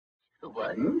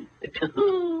1,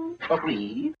 2,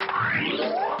 3.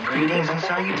 Greetings and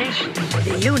salutations.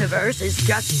 The universe is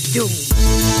just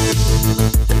doomed.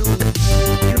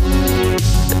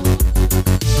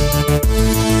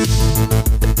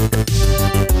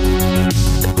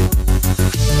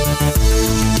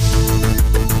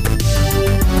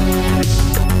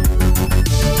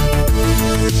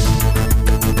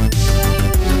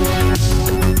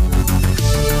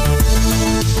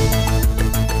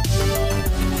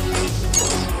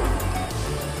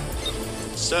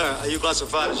 Sir, are you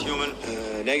classified as human?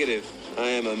 Negative. I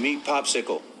am a meat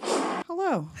popsicle.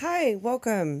 Hello. Hi,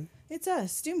 welcome. It's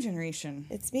us, Doom Generation.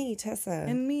 It's me, Tessa.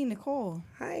 And me, Nicole.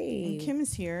 Hi. And Kim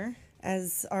is here.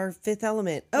 As our fifth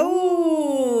element.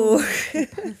 Oh! The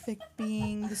perfect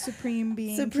being, the supreme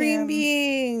being. Supreme Kim.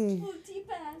 being.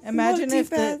 Imagine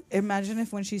Multi-path. imagine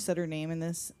if when she said her name in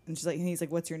this, and he's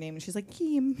like, "What's your name?" And she's like,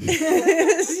 "Kim."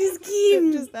 She's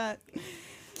Kim. Just that.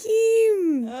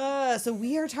 Kim. So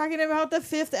we are talking about The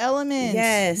Fifth Element.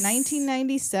 Yes.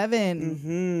 1997.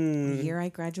 Mm-hmm. The year I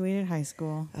graduated high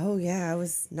school. Oh yeah, I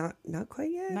was not quite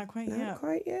yet. Not quite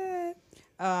yet.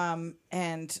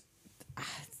 And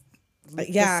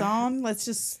the song. Let's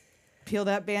just peel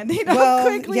that Band-Aid off well,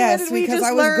 quickly. yes, What did we because just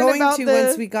I was learn going about to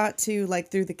once we got to like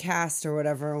through the cast or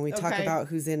whatever, and we talk Okay. about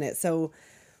who's in it. So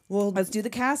Let's do the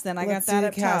cast then. I got let's that do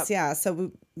up the cast. top. Yeah,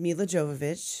 so Mila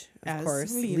Jovovich, of As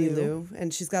course, Lilu. Lilu,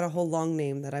 and she's got a whole long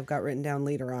name that I've got written down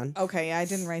later on. Okay, I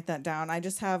didn't write that down. I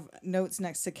just have notes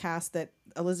next to cast that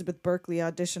Elizabeth Berkley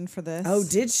auditioned for this. Oh,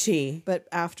 did she? But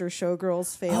after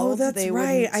Showgirls failed, Oh, that's they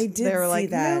right. wouldn't- I did they were see like,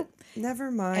 that. Nope. Never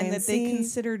mind. And that they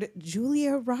considered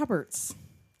Julia Roberts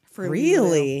for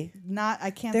Really? Lilu. Not,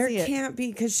 I can't There see it. can't be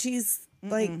because she's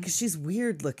like she's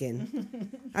weird looking.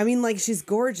 I mean, like she's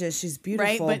gorgeous, she's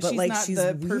beautiful, Right, but she's like not she's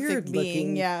the weird perfect being.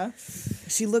 looking. Yeah.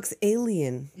 She looks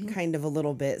alien, kind of a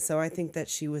little bit. So I think that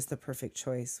she was the perfect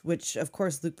choice. Which, of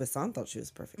course, Luc Besson thought she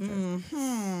was the perfect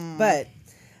choice.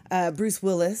 But Bruce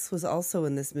Willis was also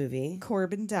in this movie,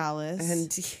 Corbin Dallas.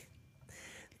 and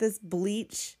this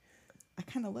bleach. I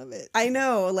kind of love it. I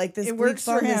know, like this It bleach works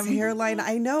for on this him. hairline.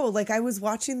 I know, like I was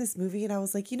watching this movie and I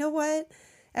was like, you know what?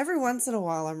 Every once in a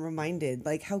while, I'm reminded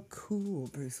like how cool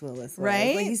Bruce Willis was.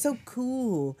 Right? Like he's so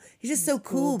cool. He's just so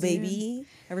cool, dude. baby.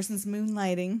 Ever since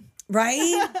Moonlighting.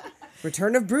 Right?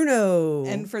 Return of Bruno.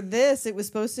 And for this, it was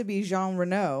supposed to be Jean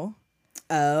Reno.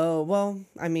 Oh, well,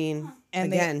 I mean,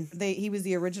 And again. he was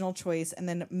the original choice, and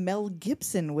then Mel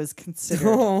Gibson was considered.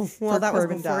 Oh, well, for that was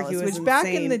Corbin before Dallas, he was which back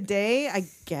in insane. the day, I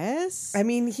guess I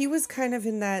mean, he was kind of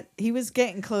in that he was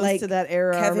getting close like to that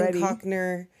era Kevin already.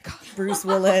 Costner, Bruce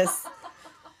Willis,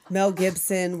 Mel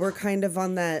Gibson. We're kind of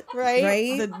on that, Right?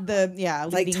 Right? The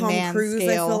Like leading Tom man Cruise,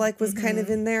 scale. I feel like was kind of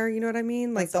in there. You know what I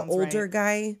mean? Like the sounds older right.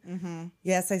 guy.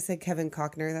 Yes, I said Kevin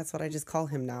Costner. That's what I just call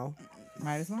him now.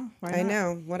 Might as well. Why I not?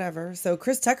 know, whatever. So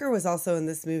Chris Tucker was also in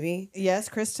this movie Yes,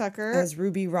 Chris Tucker. as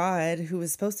Ruby Rod, who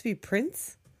was supposed to be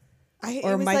Prince. It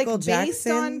or was Michael like based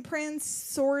Jackson. on Prince,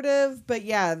 sort of. But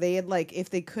yeah, they had like if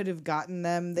they could have gotten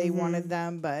them, they wanted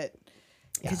them. But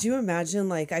Could you imagine?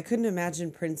 Like, I couldn't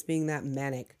imagine Prince being that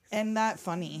manic. and that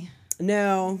funny.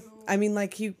 No, I mean,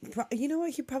 like you know what?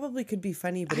 He probably could be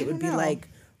funny, but I it would don't be know. like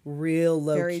real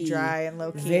low Very key, dry and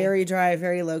low key. very dry,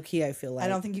 very low key. I feel like I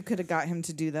don't think you could have got him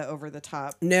to do that over the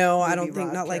top. No, I Ruby don't think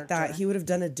Rod not like that. character. He would have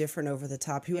done a different over the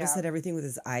top. He would have Yeah. said everything with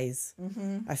his eyes.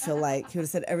 I feel like he would have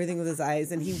said everything with his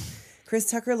eyes, and Chris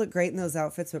Tucker looked great in those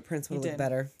outfits, but Prince would have He looked did.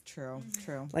 better. True.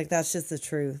 Like that's just the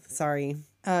truth. Sorry,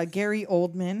 Gary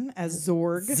Oldman as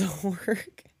Zorg, Zorg.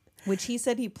 which he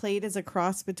said he played as a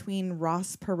cross between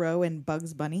Ross Perot and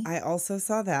Bugs Bunny. I also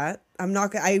saw that.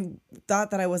 I thought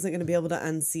that I wasn't going to be able to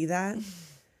unsee that.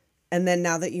 And then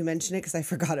now that you mention it, because I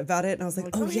forgot about it, and I was like,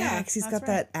 Like, oh, oh, yeah, yeah, because he's that's got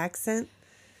that accent,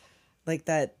 like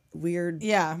that weird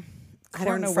Yeah. I don't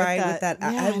corn know fried what with that yeah,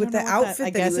 I with don't the know what outfit that, I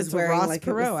that guess he was it's wearing. a Ross like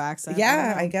Perot it was, accent.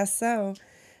 Yeah, I I guess so.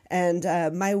 And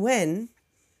Mai Wen,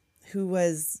 who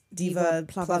was Diva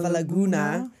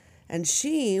Plavalaguna, and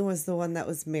she was the one that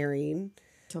was married.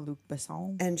 to Luc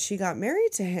Besson. And she got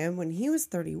married to him when he was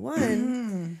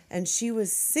 31 and she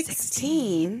was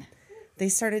 16. They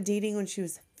started dating when she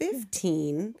was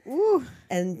 15. Ooh.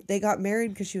 And they got married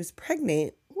because she was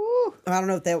pregnant. Ooh. I don't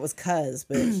know if that was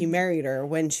but he married her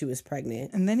when she was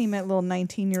pregnant. And then he met little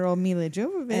 19-year-old Mila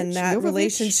Jovovich. And that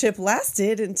relationship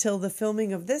lasted until the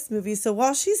filming of this movie. So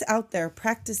while she's out there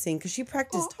practicing, because she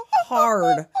practiced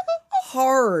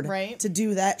hard Right. to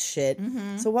do that shit.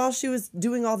 So while she was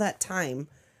doing all that time,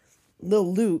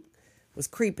 little Luke was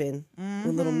creeping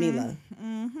with little Mila.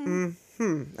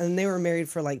 And they were married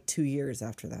for like 2 years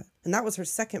after that. And that was her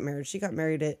second marriage. She got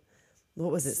married at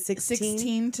what was it, 16?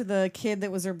 16 to the kid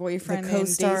that was her The boyfriend.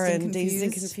 co-star in in Dazed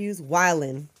and Confused.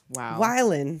 Wylan. Wow.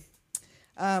 Wylan.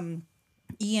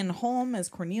 Ian Holm as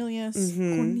Cornelius.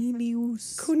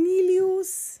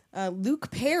 Cornelius. Luke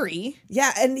Perry.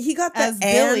 Yeah, and he got the As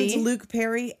Billy. Luke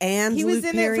Perry and He Luke was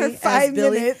in Perry it for as 5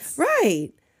 Billy. minutes. Right.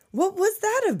 What was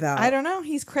that about? I don't know.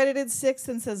 He's credited 6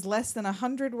 and says less than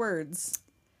 100 words.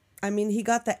 I mean, he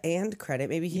got the and credit.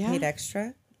 Maybe he Yeah. paid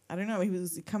extra. I don't know. He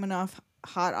was coming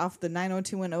hot off the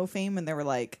 90210 fame, and they were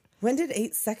like, When did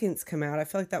 8 Seconds come out? I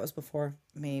feel like that was before.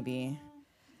 maybe.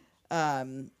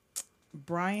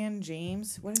 Brian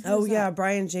James. What is Oh, that? yeah.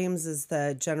 Brian James is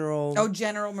the general. Oh,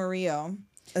 General Murillo.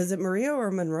 Is it Maria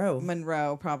or Monroe?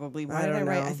 Monroe, probably. Why I did I don't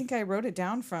write? know. I think I wrote it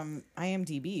down from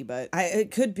IMDb, but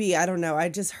It could be. I don't know. I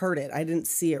just heard it. I didn't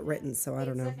see it written, so I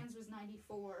don't know. 8 Seconds was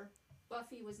 94.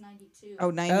 Buffy was 92.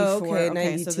 oh, 94. Oh, okay. so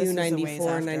 92, this was a ways 94,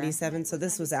 after. 97. So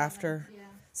this was after. Yeah.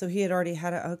 So he had already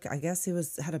had I guess he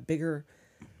had a bigger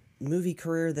movie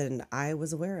career than I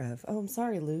was aware of. Oh, I'm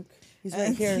sorry, Luke. He's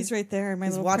right here. He's right there. My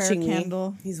He's little watching prayer me.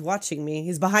 candle. He's watching me.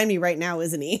 He's behind me right now,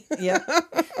 isn't he? Yep.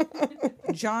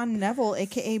 John Neville,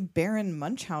 aka Baron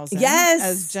Munchausen. Yes!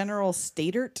 As General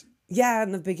Statert. Yeah,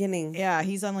 in the beginning. Yeah,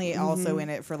 he's only also in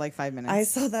it for like 5 minutes. I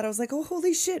saw that. I was like, oh,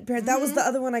 holy shit. That was the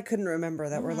other one I couldn't remember.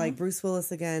 That were like Bruce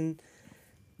Willis again,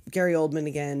 Gary Oldman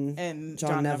again, And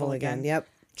John Neville again. Yep.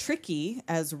 Tricky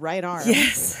as Right Arm.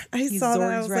 Yes. I He's saw that.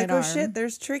 I Zorg's was right like, oh, arm. shit,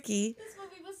 there's Tricky. This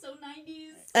movie was so 90s.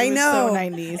 I was know. so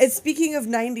 90s. And speaking of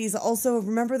 90s, also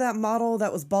remember that model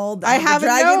that was bald? That I had the have a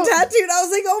dragon note. tattooed. I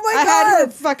was like, oh my I had her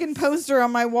god. fucking poster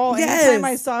on my wall. Yes. Anytime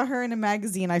I saw her in a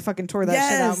magazine, I fucking tore that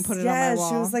shit out and put it on my wall.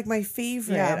 She was like my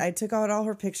favorite. Yeah. I took out all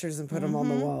her pictures and put them on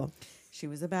the wall. She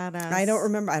was a badass. I don't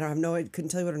remember. I couldn't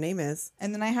tell you what her name is.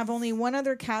 And then I have only one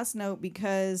other cast note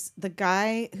because the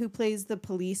guy who plays the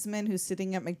policeman who's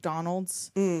sitting at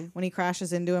McDonald's when he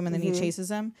crashes into him and then he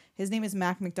chases him, his name is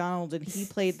Mac McDonald, and he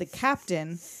played the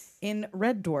captain in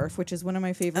Red Dwarf, which is one of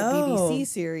my favorite BBC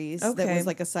series that okay. was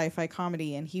like a sci-fi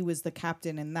comedy, and he was the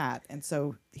captain in that. And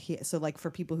so like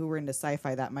for people who were into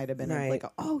sci-fi, that might have been Right. like,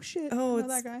 oh shit, Oh, I it's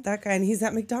know that guy. that guy, and he's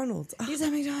at McDonald's. Oh. He's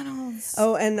at McDonald's.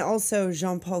 Oh, and also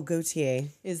Jean-Paul Gaultier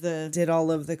Is the did all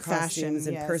of the Fashion, costumes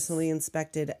and yes. personally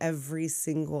inspected every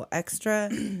single extra,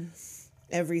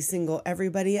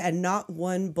 everybody, and not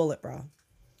one bullet bra.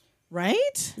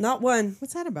 right? Not one.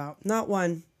 What's that about? Not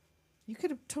one. You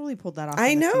could have totally pulled that off. I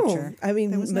in the know. future. I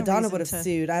mean, There was no Madonna reason would have to-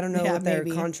 sued. I don't know Yeah, what their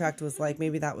maybe. contract was like.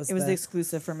 Maybe that was It was the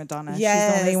exclusive for Madonna.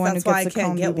 Yes, She's the only one that's who why gets I the can't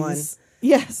chrome get one. boobies.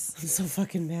 Yes. I'm so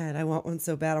fucking mad. I want one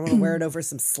so bad. I want to wear it over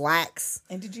some slacks.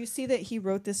 And did you see that he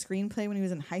wrote this screenplay when he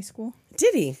was in high school?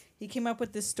 Did he? He came up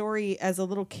with this story as a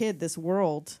little kid, this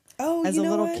world. Oh, as you a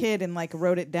know little what? kid, and like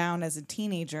wrote it down as a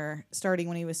teenager, starting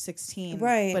when he was 16.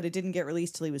 Right. But it didn't get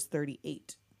released till he was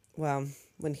 38. Well,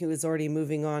 when he was already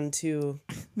moving on to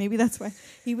Maybe that's why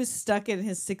he was stuck in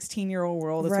his 16-year-old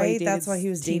world. That's why he Right, dated that's why he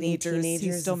was dating teenagers,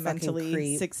 He's still the fucking mentally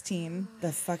creep. 16.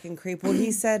 the fucking creep. Well,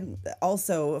 he said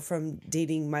also from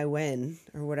dating my Wen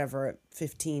or whatever at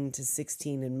 15 to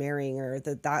 16 and marrying her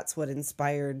that's what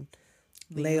inspired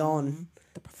Leon,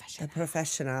 The profession. the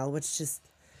professional, which just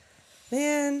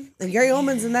man, and Gary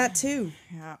Oldman's in that too.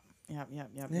 Yeah.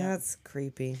 That's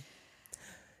creepy.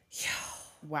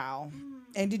 Wow.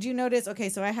 And did you notice? Okay,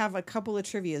 so I have a couple of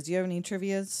trivias. Do you have any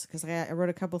trivias? Because I wrote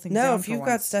a couple things No, down if for you've got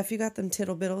once. stuff, you got them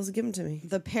tittle biddles, give them to me.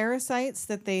 The parasites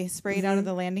that they sprayed out of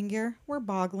the landing gear were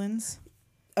boglins.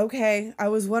 Okay, I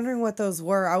was wondering what those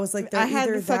were. I was like, they're I had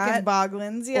either the fucking that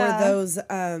boglins, yeah. or those.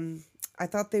 I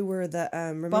thought they were the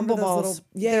remember Bumble those balls.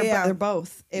 little yeah. They're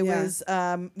both. It Yeah. was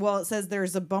well, it says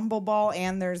there's a bumble ball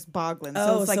and there's boglins.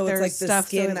 Oh, So it's like so it's there's like the stuff so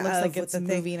skin it looks of like with it's the thing.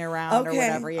 moving around or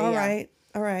whatever. Yeah, all yeah.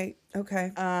 right,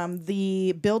 okay.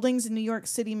 The buildings in New York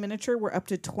City miniature were up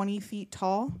to 20 feet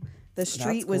tall. The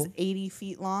street was cool. 80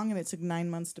 feet long, and it took 9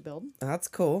 months to build. That's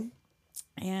cool.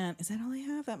 And is that all I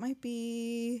have? That might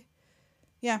be...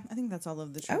 Yeah, I think that's all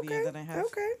of the trivia Okay, that I have.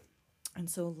 okay. And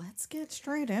so let's get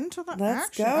straight into the Let's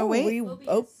action. go. Oh, wait.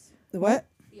 Mobius. What?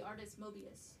 The artist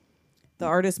Mobius. The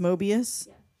artist Mobius?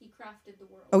 Yeah, he crafted the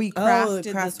world. Oh, he crafted,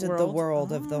 this the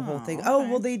world of the whole thing. okay. Oh,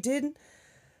 well, they did.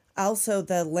 Also,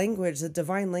 the language, the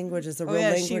divine language, is a real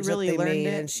yeah, she language really that they learned made,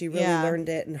 it. and she really Yeah. learned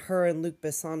it. And her and Luc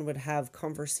Besson would have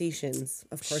conversations.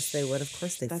 Of course, they would. Of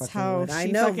course, they That's fucking how would. I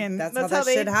she know. fucking... That's how that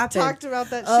they shit happened. talked about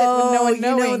that shit Oh, with no one you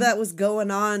knowing. know that was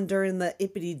going on during the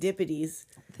ippity dippities.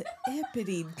 The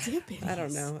ippity dippity. I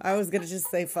don't know. I was gonna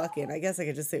just say fucking. I guess I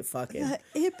could just say fucking. The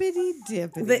ippity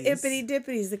dippity. The ippity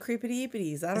dippities, the creepity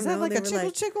ippities. I don't Is know. that like They a were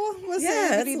chickle chickle? What's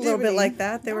yeah, the it's a little bit like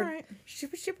that. They All were right.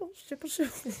 shipple shipple shipple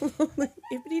shipple like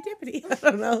ippity dippity.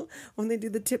 I don't know when they do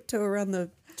the tiptoe around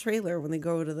the trailer when they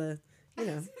go to the, you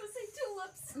know. I was gonna say too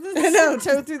I know.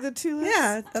 Toe through the tulips.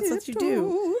 Yeah, that's what you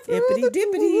do. Tiptoe through the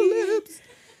Dippity tulips. dippity.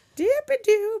 Dippy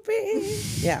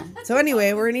doopy. Yeah. So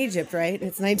anyway, we're in Egypt, right?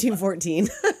 It's 1914.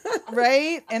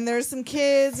 Right? And there's some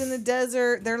kids in the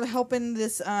desert. They're helping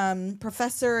this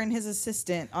professor and his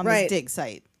assistant on this Right. dig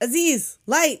site. Aziz,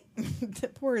 light.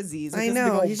 Poor Aziz. With I this know.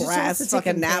 Big old He's just brass supposed to take a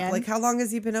fucking nap. pan. Like, how long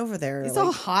has he been over there? He's Like,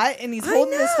 all hot and he's I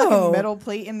holding this know. fucking metal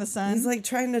plate in the sun. he's like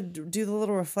trying to do the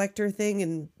little reflector thing,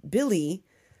 and Billy,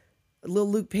 little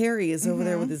Luke Perry, is over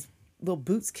there with his little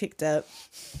boots kicked up,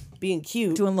 being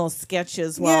cute. doing little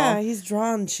sketches while Yeah, he's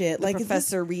drawing shit. the Like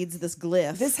professor reads this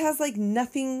glyph. this has like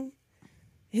nothing.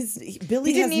 Billy He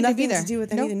didn't has need to be nothing to, there. do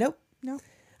with Nope. anything. Nope. No.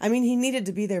 I mean, he needed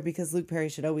to be there because Luke Perry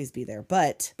should always be there,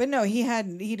 but But no, he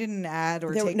didn't add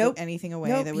or there- take nope. anything away.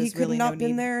 Nope, There he was could really not no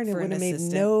been need there, and it for would an have made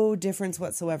assistant. no difference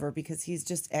whatsoever because he's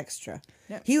just extra.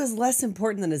 Yep. He was less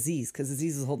important than Aziz because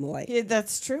Aziz was holding the light. Yeah,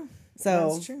 that's true.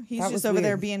 So That's true. He's that just was over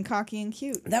there weird. being cocky and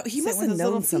cute. That he Sitting must with have his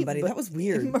little known feet, somebody. but- That was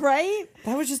weird. Right?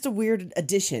 That was just a weird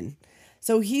addition.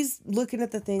 So he's looking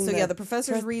at the thing. So that yeah, the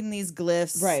professor's reading these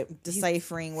glyphs, Right.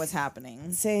 deciphering what's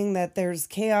happening. saying that there's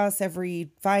chaos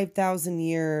every 5,000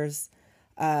 years.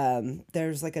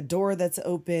 There's like a door that's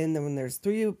open, and when there's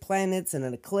 3 planets and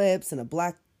an eclipse and a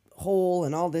black hole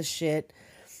and all this shit.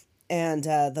 And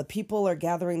the people are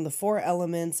gathering the 4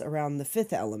 elements around the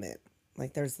 5th element.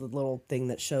 Like there's the little thing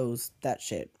that shows that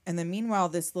shit. And then meanwhile,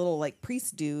 this little like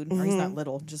priest dude, or he's not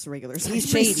little, just a regular He's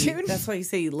priest shady. dude. That's why you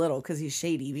say little, because he's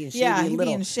shady, being shady Yeah, and he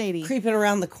little, being shady. creeping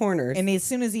around the corners. And as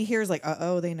soon as he hears like,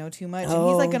 they know too much, and he's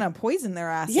Oh. like gonna poison their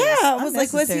asses. yeah, I was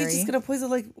like, was he Unnecessary. just gonna poison?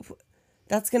 Like,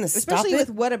 that's gonna Especially stop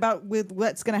it. with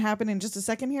what's gonna happen in just a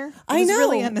second here? I It's know,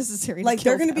 really unnecessary. Like to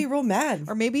kill they're gonna them. be real mad.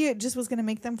 Or maybe it just was gonna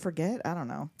make them forget. I don't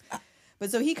know. But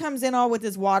so he comes in all with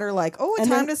his water, like, it's And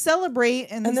time then- to celebrate,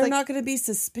 and he's they're like, not going to be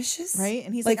suspicious, right?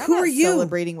 And he's like, like, who I'm are not you?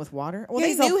 celebrating with water? Well, Yeah,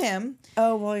 they he's all- knew him.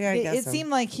 Oh well, yeah, I It, guess it so.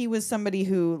 seemed like he was somebody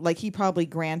who, like, he probably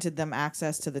granted them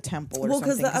access to the temple or Well,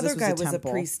 something. because the other this guy was a temple.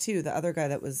 priest too. The other guy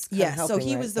that was kinda Yeah, so helping,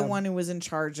 he right? was the one who was in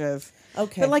charge of.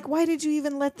 Okay. But like, why did you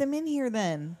even let them in here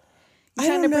then? You're I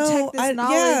trying don't to protect know. this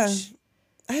knowledge.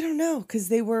 I don't know because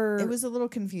they were. It was a little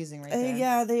confusing right there.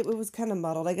 yeah, it was kind of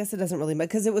muddled. I guess it doesn't really matter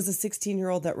because it was a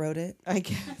 16-year-old that wrote it. I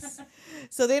guess.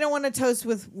 So they don't want to toast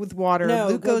with water. No,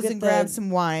 Luke go goes get and the- grabs some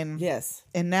wine. Yes.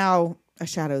 And now a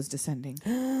shadow's descending.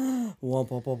 And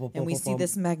And we see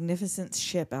this magnificent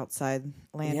ship outside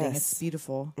landing. Yes. It's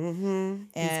beautiful. Mm-hmm. These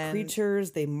And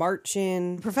creatures, they march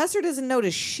in. Professor doesn't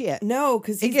notice shit. No,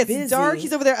 because It gets busy. dark.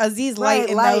 He's over there. Aziz Right, light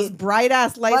and light. those bright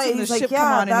ass lights Right, in the he's like, ship yeah, come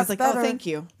on, and he's that's like, better. "Oh, thank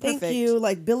you, Thank Perfect." you.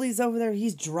 Like Billy's over there.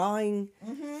 He's drawing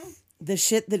the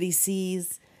shit that he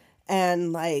sees,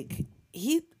 and like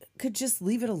he could just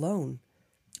leave it alone.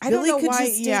 I Billy don't know could why.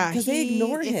 just Yeah, because they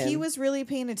ignore him. If he was really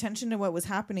paying attention to what was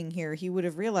happening here, he would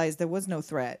have realized there was no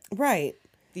threat. right.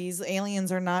 These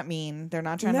aliens are not mean. They're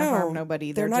not trying to harm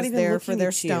nobody. They're not just even there for looking their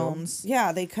at you. stones.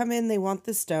 Yeah, they come in. They want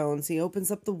the stones. He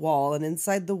opens up the wall, and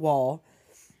inside the wall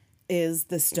is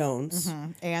the stones.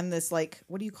 And this, like,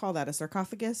 what do you call that? A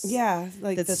sarcophagus? Yeah,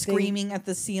 like That's the thing- screaming at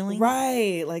the ceiling.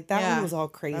 Right, like that Yeah, one was all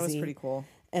crazy. That was pretty cool.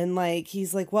 And like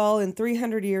he's like, well, in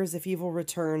 300 years, if evil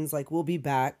returns, like we'll be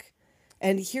back.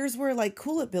 And here's where like,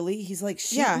 cool it, Billy. He's like,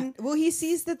 Yeah. shooting. Well, he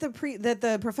sees that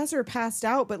the professor passed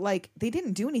out, but like they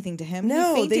didn't do anything to him.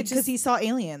 No, he they fainted because just- he saw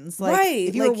aliens. Like, Right,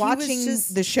 if you like, were he was watching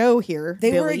just- the show here,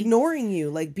 They were Billy, ignoring you.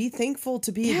 Like, be thankful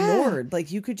to be Yeah. ignored.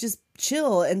 Like, you could just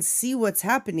chill and see what's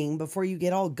happening before you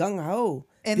get all gung ho.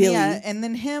 and Billy. yeah, and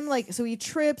then him like so he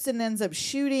trips and ends up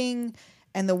shooting,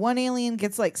 and the one alien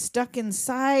gets like stuck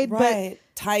inside, Right.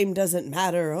 Time doesn't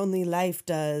matter. Only life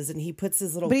does. And he puts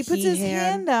his little But he puts key his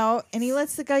hand out and he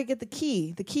lets the guy get the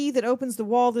key that opens the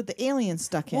wall that the alien's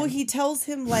stuck in. Well, he tells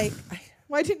him, like,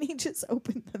 Why didn't he just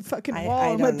open the fucking I wall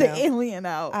and don't let know. the alien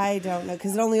out? I don't know.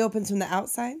 Because it only opens from the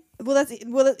outside.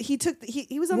 He took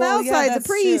he was on Well, the yeah, outside, the that's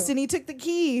priest, true. and he took the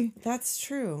key. That's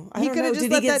true. I He don't could know. have just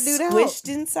Did let he get that dude out. squished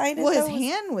inside it? Well, his though?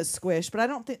 hand was squished, but I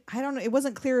don't know. It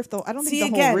wasn't clear if I don't See,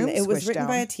 think the whole room again, it was squished written down.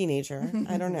 by a teenager.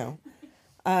 I don't know.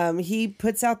 He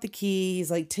puts out the key.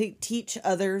 He's like, teach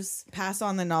others. Pass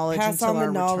on the knowledge. Pass until on the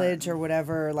our knowledge return. or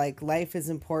whatever. Like, life is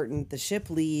important. The ship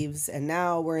leaves, and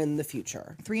now we're in the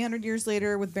future. 300 years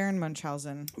later with Baron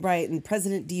Munchausen. Right, and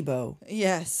President Debo.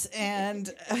 Yes,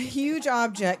 and a huge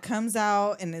object comes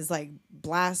out and is like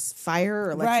blasts fire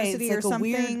or Right, electricity it's like or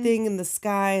something. a weird thing in the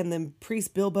sky, and then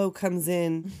Priest Bilbo comes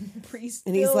in. Priest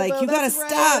And he's Bilbo, like, "You gotta that's right,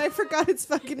 stop." I forgot it's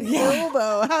fucking Yeah.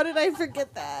 Bilbo. How did I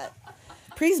forget that?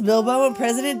 Priest Bilbo and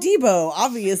President Debo.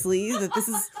 Obviously, that this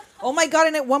is. Oh my god!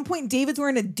 And at one point, David's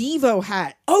wearing a Devo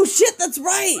hat. Oh shit, that's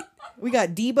right. We got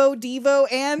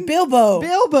Devo, and Bilbo.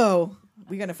 Bilbo.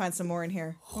 We gotta find some more in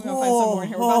here. We're gonna find some more in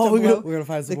here. We're about to we're blow. gonna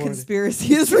find some the more.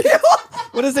 conspiracy is real.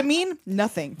 What does it mean?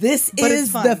 Nothing. This But it's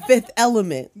is fun. the fifth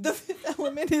element. The fifth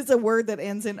element is a word that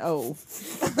ends in O.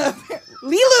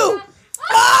 Lilu!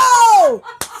 Oh!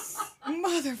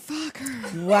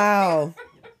 Motherfucker. Wow.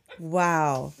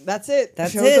 Wow. That's it.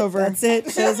 That's Show's it. over. That's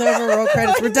it. Show's over. Roll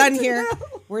credits. We're done here.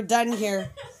 We're done here.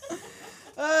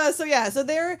 So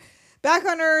they're back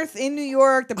on Earth in New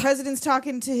York. The president's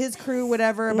talking to his crew,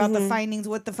 whatever, about the findings.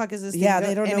 What the fuck is this thing? Yeah,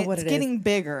 they don't know and what it's it is. getting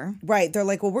bigger. Right. They're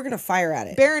like, well, we're going to fire at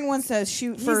it. Baron wants to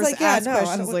shoot He's first, like, yeah, ask no, I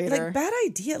questions don't, later. like, bad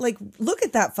idea. Like, look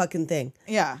at that fucking thing.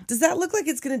 Yeah. Does that look like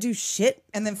it's going to do shit?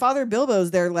 And then Father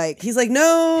Bilbo's there like... He's like,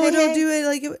 no, Hey, don't hey. do it.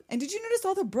 Like, And did you notice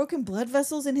all the broken blood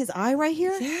vessels in his eye right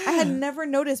here? Yeah. I had never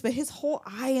noticed, but his whole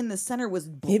eye in the center was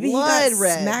blood maybe he got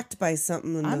red. smacked by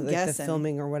something in I'm the guessing.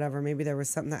 filming or whatever. Maybe there was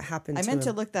something that happened I to meant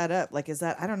him. to look that up. Like, is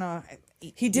that... I don't know.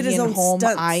 He did his Ian own Holm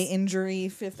stunts. eye injury,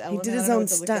 fifth He element. did I his don't know own what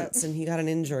to look up. stunts and he got an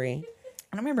injury.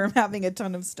 I don't remember him having a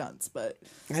ton of stunts, but...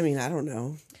 I mean, I don't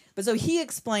know. But so he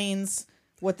explains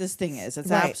what this thing is. It's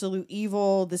Right. absolute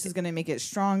evil. This is going to make it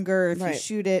stronger. If you Right.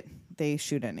 shoot it, they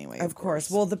shoot anyway. Of course.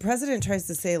 Well, the president tries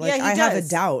to say, like, Yeah, he I have a does.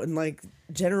 doubt. And, like,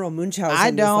 General Munchausen I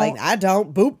is don't. like, I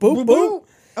don't. Boop, boop, Boop, boop. boop.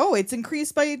 Oh, it's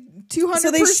increased by 200%.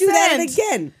 So they shoot at it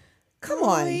again. Come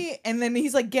on. Really? And then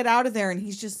he's like, get out of there. And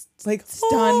he's just Like,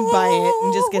 stunned by it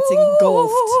and just gets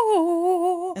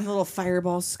engulfed. And the little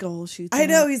fireball skull shoots I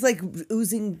him. know. He's like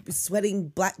oozing, sweating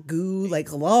black goo.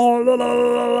 Like, la, la, la,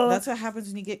 la, la. That's what happens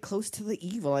when you get close to the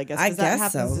evil, I guess. I 'cause that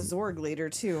guess happens so. to Zorg later,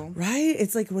 too. Right?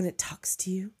 It's like when it talks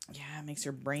to you. Yeah, it makes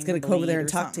your brain It's going to come over there and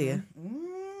bleed or talk to you. something.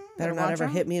 Better not watch ever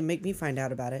out. hit me and make me find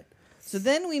out about it. So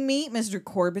then we meet Mr.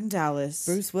 Corbin Dallas.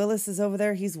 Bruce Willis is over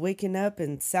there. He's waking up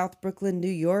in South Brooklyn, New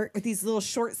York. With these little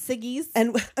short ciggies.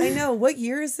 And I know, what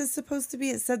year is this supposed to be?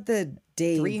 It said the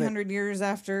day. but 300 years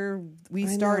after we I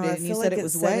know, started. I And you feel said like it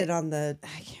was said what? it on the I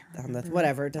can't remember.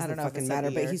 whatever. It I doesn't don't know if it fucking said matter.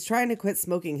 the But year. he's trying to quit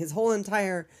smoking. His whole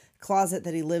entire closet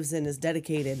that he lives in is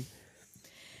dedicated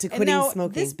to And quitting now,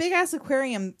 smoking. this big ass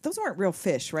aquarium, those weren't real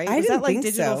fish, right? I was didn't that like think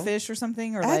digital so. fish or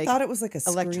something? Or I like thought it was like a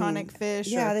electronic screen. fish?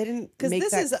 Yeah, they didn't Because make this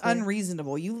that is clear.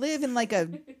 unreasonable. You live in like a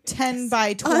 10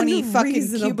 by 20 fucking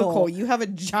Unreasonable. cubicle. You have a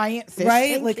giant fish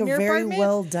Right? tank Like in a your very apartment.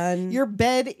 well done. Your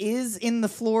bed is in the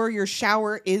floor. Your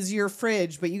shower is your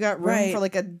fridge, but you got room Right. for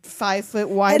like a 5 foot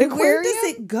wide and aquarium. where does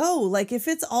it go? Like, if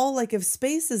it's all like, if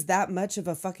space is that much of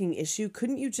a fucking issue,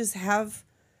 couldn't you just have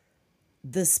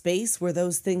the space where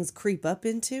those things creep up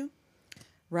into?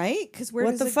 Right? Because where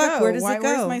What does the it fuck? go? Where does it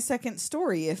Where's go? my second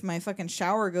story if my fucking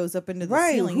shower goes up into the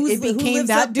Right. ceiling? Who It became lives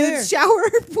that up dude's there? shower when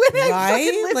I fucking Right?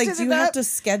 lifted Like, do you it have up. to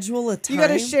schedule a time? You got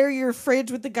to share your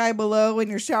fridge with the guy below and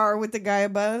your shower with the guy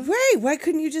above. Right. Why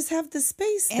couldn't you just have the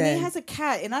space And then? he has a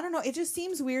cat, and I don't know. It just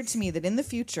seems weird to me that in the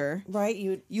future, right.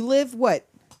 you live what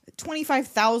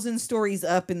 25,000 stories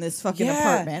up in this fucking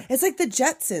apartment. It's like the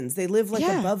Jetsons. They live like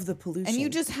Yeah. above the pollution. And you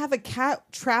just have a cat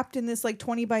trapped in this like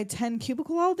 20 by 10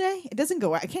 cubicle all day. It doesn't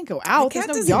go. I can't go out. the cat There's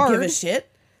no doesn't yard. give a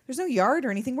shit. There's no yard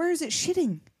or anything. Where is it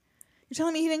shitting? You're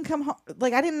telling me he didn't come home?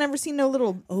 Like, I didn't never see no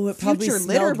little Oh, it probably future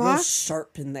litter smelled real box.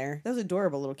 sharp in there. That was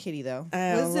adorable little kitty, though.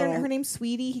 Oh, Was her little- name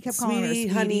Sweetie? He kept calling her Sweetie,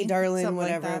 Sweetie. honey, darling, something like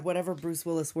whatever. that. Whatever Bruce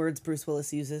Willis words Bruce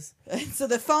Willis uses. So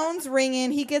the phone's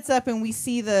ringing. He gets up and we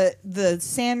see the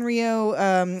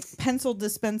Sanrio pencil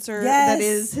dispenser Yes. that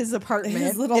is his apartment.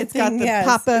 His little It's got thing, the yes.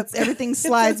 pop-ups. Everything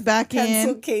slides back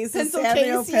Pencil in. case, Pencil a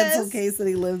Sanrio case, pencil yes. case that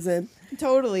he lives in.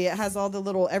 Totally. It has all the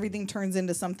little, everything turns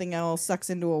into something else, sucks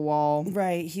into a wall.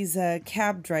 Right. He's a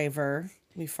cab driver.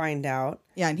 We find out.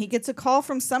 Yeah, and he gets a call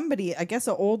from somebody, I guess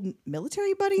an old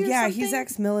military buddy or Yeah, something. he's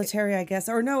ex-military, I guess.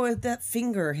 Or no, that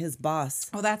Finger, his boss.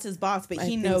 Oh, that's his boss, but I he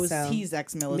think knows so. he's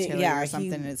ex-military Yeah, or something,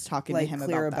 he, and is talking like, to him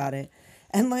clear about it.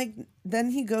 And like, then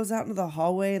he goes out into the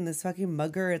hallway, and this fucking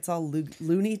mugger, it's all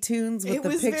Looney Tunes with It the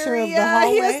was picture very, of the yeah,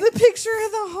 hallway. he has the picture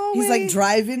of the hallway. He's like,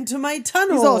 drive into my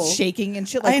tunnel. He's all shaking and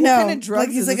shit. Like, I know. what kind of drugs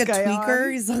like he's is like this a guy tweaker.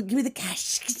 on? He's like, give me the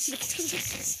cash.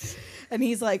 And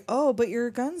he's like, oh, but your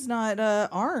gun's not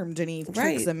armed. And he tricks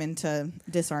Right. him into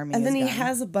disarming And then his he gun.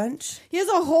 has a bunch. He has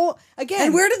a whole, again.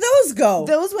 And where did those go?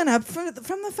 Those went up from the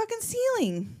fucking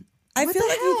ceiling. I What feel the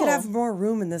like you could hell? have more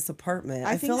room in this apartment.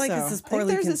 I feel think like so. this is I think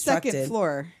poorly there's constructed. a second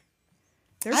floor.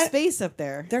 There's I- space up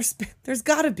there. There's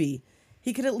got to be.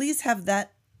 He could at least have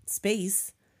that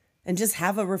space and just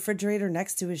have a refrigerator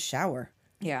next to his shower.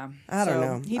 Yeah. I don't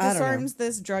know. He I don't know. disarms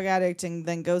this drug addict and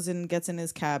then goes in and gets in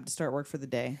his cab to start work for the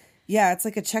day. Yeah, it's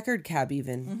like a checkered cab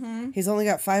even. Mm-hmm. He's only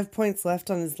got 5 points left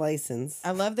on his license.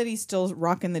 I love that he's still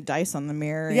rocking the dice on the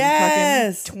mirror. Yes!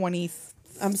 And fucking 20.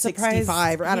 I'm surprised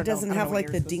 65, or I he don't know. doesn't I don't have know what like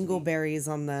you're the supposed to be. dingleberries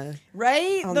on the...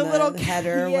 Right? on The the little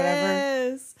header or whatever.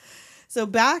 Yes. So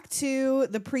back to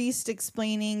the priest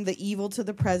explaining the evil to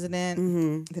the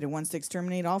president, that it wants to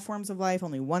exterminate all forms of life.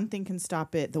 Only one thing can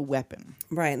stop it, the weapon.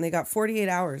 Right, and they got 48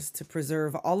 hours to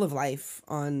preserve all of life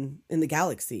in the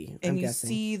galaxy, And I'm you guessing.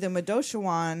 see the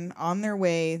Madoshawan on their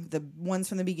way, the ones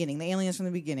from the beginning, the aliens from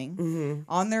the beginning,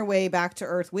 on their way back to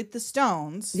Earth with the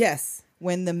stones. Yes.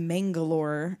 When the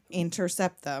Mangalore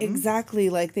intercept them.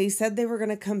 Exactly. Like they said they were going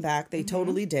to come back. They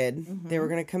totally did. They were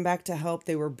going to come back to help.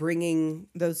 They were bringing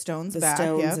those stones the back.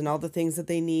 stones Yep. and all the things that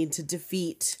they need to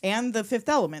defeat. And the fifth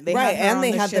element. They Right. had her And on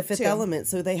they the had the ship, fifth too. element.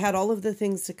 So they had all of the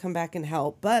things to come back and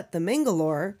help. But the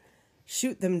Mangalore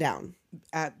shoot them down.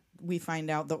 We find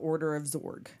out the Order of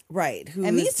Zorg. Right.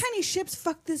 And these tiny ships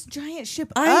fuck this giant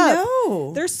ship I up.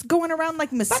 know. They're going around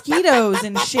like mosquitoes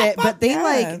and shit, but they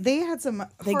Yeah. they had some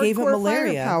They gave it hardcore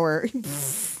malaria. firepower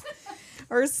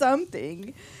or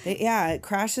something. It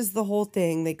crashes the whole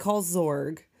thing. They call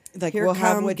Zorg. Like Here we'll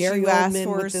have come what Gary you asked Oldman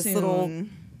for with this soon. little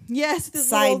yes, this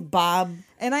side little, bob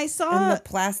and I and saw the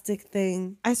plastic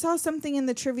thing. I saw something in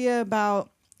the trivia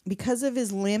about because of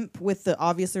his limp with the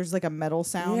obvious there's like a metal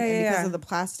sound Yeah, and yeah, because yeah. of the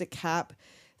plastic cap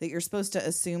that you're supposed to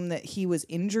assume that he was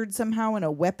injured somehow in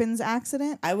a weapons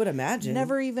accident. I would imagine.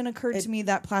 Never even occurred to me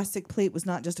that plastic plate was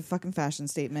not just a fucking fashion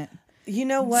statement. You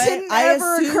know what? Didn't I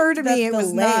ever assumed occur to that me it the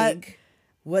was not- leg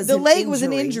was The an leg was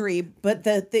an injury. But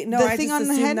I thing just on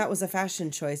the assumed head- that was a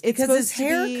fashion choice It's because his supposed to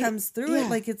hair be- comes through yeah. it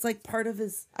like it's like part of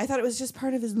his. I thought it was just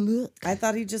part of his look. I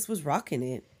thought he just was rocking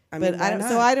it. I But mean, I why don't. not?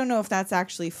 So I don't know if that's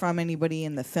actually from anybody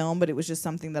in the film, but it was just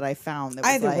something that I found. That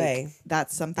was Either like, way.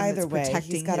 that's something Either that's way,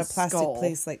 protecting he's got a his plastic skull.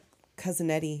 plate like Cousin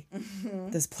Eddie.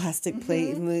 This plastic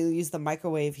plate. And when they use the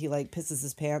microwave, he like pisses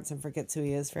his pants and forgets who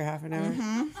he is for half an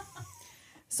hour.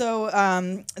 So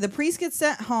the priest gets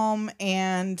sent home,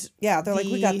 and Yeah, they're like,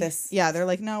 "We got this." Yeah, they're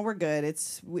like, no, we're good.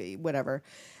 Whatever.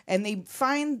 And they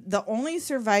find the only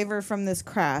survivor from this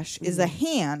crash is a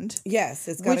hand, Yes,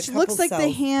 it's got which a couple looks like the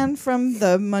cells. hand from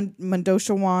the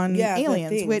Mandoshawan Yeah, the aliens.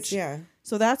 things, Which yeah.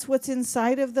 So that's what's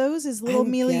inside of those is little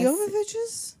I'm Mila guessing-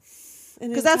 Jovoviches, An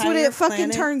because that's what entire it fucking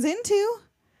planet. turns into.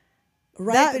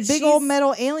 Right, That but big old she's-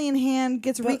 metal alien hand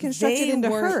gets but reconstructed they into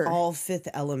weren't her. all fifth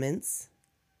elements.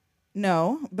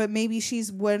 No, but maybe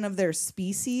she's one of their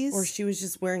species. Or she was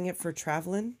just wearing it for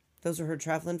traveling. Those are her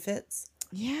traveling fits.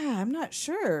 Yeah, I'm not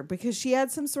sure because she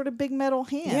had some sort of big metal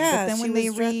hand. Yeah, but then she when they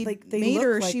was dressed like they made look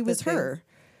her, like she the was thing. her.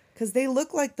 Because they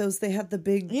look like those. They had the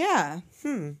big. Yeah.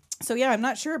 So yeah, I'm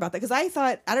not sure about that because I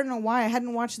don't know why I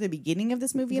hadn't watched the beginning of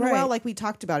this movie in a Right. while. Like we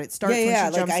talked about, it starts Yeah, yeah,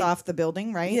 when she like jumps off the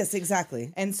building, right? Yes,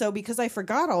 exactly. And so because I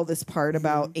forgot all this part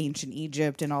about ancient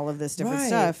Egypt and all of this different Right.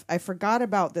 stuff, I forgot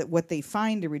about that. What they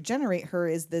find to regenerate her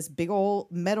is this big old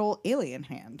metal alien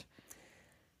hand.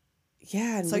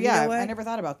 Yeah. And So you yeah, know what? I never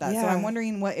thought about that. So Yeah. I'm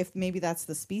wondering if maybe that's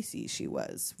the species she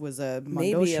was a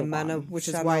Maybe a Mandoshawan, which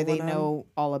is why they know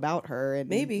all about her and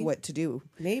Maybe. what to do.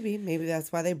 Maybe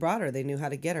that's why they brought her. They knew how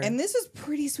to get her. And this is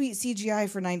pretty sweet CGI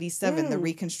for 97. Mm. The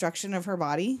reconstruction of her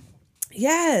body,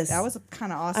 yes, that was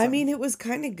kind of awesome. I mean, it was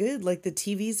kind of good. Like the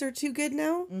TVs are too good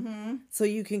now, so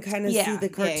you can kind of see Yeah, the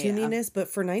yeah, yeah. cartooniness. But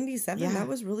for 97, Yeah. that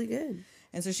was really good.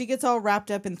 and so she gets all wrapped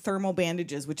up in thermal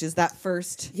bandages, which is that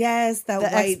first Yes, that the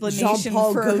white explanation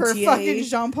Jean-Paul for her Gaultier. fucking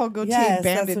Jean-Paul Gaultier Yes,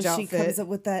 bandage that's when outfit. she comes up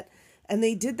with that. And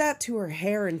they did that to her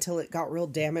hair until it got real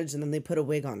damaged, and then they put a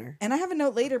wig on her. And I have a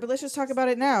note later, but let's just talk about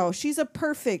it now. She's a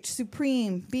perfect,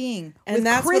 supreme being And with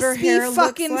that's crispy what her hair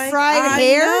fucking looks like. fried I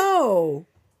hair. know.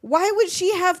 Why would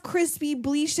she have crispy,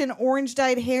 bleached, and orange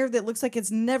dyed hair that looks like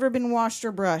it's never been washed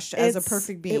or brushed as a It's-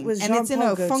 perfect being? it was and it's in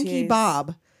a Jean-Paul funky Gaultier's.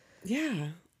 bob. Yeah,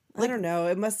 I don't know.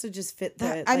 It must have just fit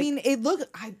that. I mean, it looked.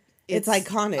 It's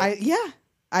iconic.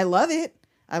 I love it.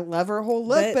 I love her whole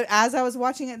look. But- But as I was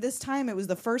watching it this time, it was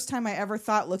the first time I ever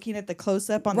thought, looking at the close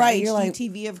up on Right, the you're like-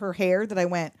 HDTV of her hair, that I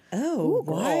went, oh, "Ooh,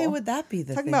 why girl." would that be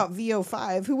the Talking thing? about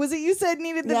VO5. Who was it you said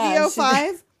needed the Yeah,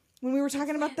 VO5? When we were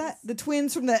talking about that, the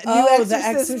twins from the new Oh, Exorcist, the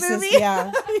Exorcist, movie.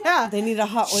 yeah. yeah. They need a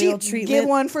hot She oil treatment. Give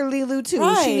one for Lilu too.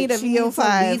 Right. She need a She needs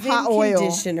VO5 leave-in hot oil.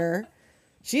 conditioner.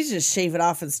 She just shave it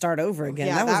off and start over again.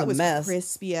 Yeah, that was a mess.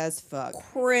 crispy as fuck. Had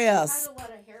Crisp. a lot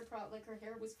of hair like her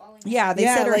hair was falling. Yeah, they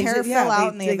said her hair fell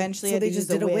out, and they eventually so had they to just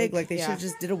use did a wig. Like they Yeah. should have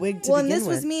just did a wig to Well, and begin this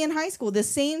was with. me in high school. The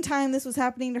same time this was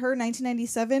happening to her,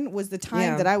 1997, was the time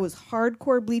Yeah. that I was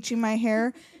hardcore bleaching my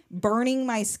hair, burning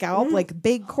my scalp, like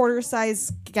big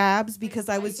quarter-size scabs, because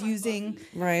I was using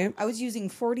Right.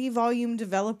 40 volume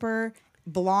developer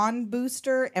blonde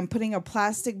booster and putting a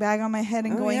plastic bag on my head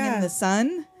and Oh, going yeah. in the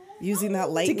sun Using that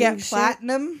to lightning get shit.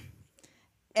 platinum.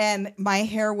 And my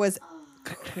hair was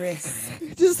crisp,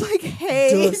 just like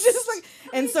hay, Dust. just like.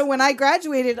 And so when I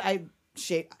graduated,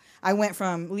 I went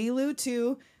from Lilu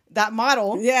to that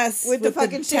model. Yes, with the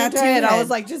fucking shaved tattoo head. I head. was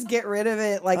like, just get rid of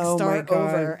it. Like, Oh my start God.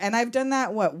 over. And I've done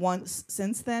that, once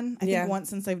since then? I Yeah. think once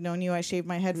since I've known you, I shaved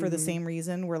my head for the same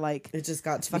reason. Where, like, It just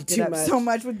got to be fucked it too up much. so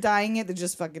much with dyeing it that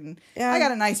just fucking... Yeah. I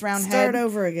got a nice round head. Start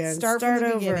over again. Start from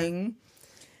the beginning.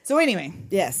 So anyway,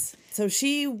 Yes. So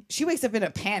she wakes up in a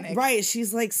panic. right,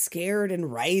 she's like scared and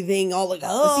writhing, all like, It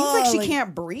oh, seems like she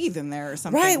can't breathe in there or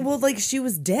something. Right, well, like she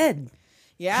was dead.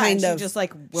 Yeah, kind and she of. just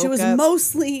like woke She was up.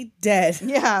 mostly dead.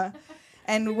 Yeah.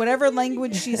 And whatever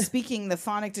language she's speaking, the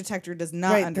phonic detector does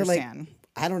not Right, they're like, understand.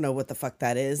 I don't know what the fuck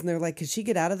that is, and they're like, could she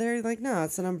get out of there? You're like, no,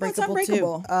 it's an unbreakable,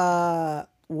 unbreakable. too.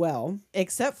 Well,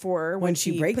 Except for when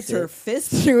she breaks puts her it.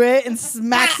 fist through it and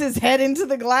smacks his head into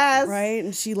the glass. right,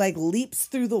 and she like leaps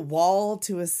through the wall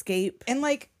to escape. And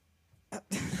like,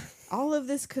 all of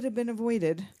this could have been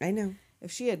avoided I know.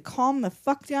 if she had calmed the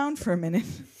fuck down for a minute.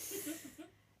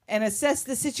 And assessed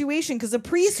the situation, because the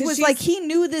priest 'Cause was she's- like, he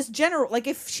knew this general. Like,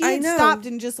 if she I had know. stopped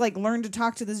and just like learned to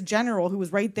talk to this general who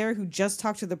was right there, who just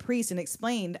talked to the priest and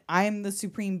explained, I'm the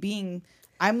supreme being,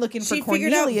 I'm looking for She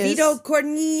figured out Cornelius. Vito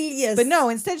Cornelius. But no,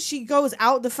 instead she goes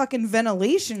out the fucking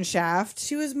ventilation shaft,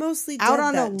 she was mostly out dead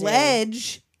on a that day.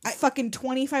 ledge, fucking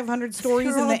 2,500 stories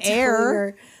They're in all the air. telling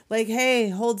her, like, hey,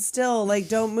 hold still, like,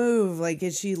 don't move. Like,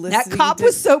 is she listening? That cop to-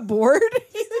 was so bored.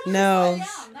 no. Yeah,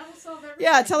 that will solve everything.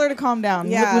 Yeah, tell her to calm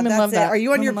down. Yeah, Women that's love it. that. Are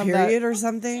you on Women your love that. period or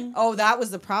something? Oh, that was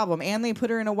the problem. And they put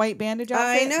her in a white bandage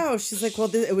I outfit. know. She's like,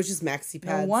 well, it was just maxi No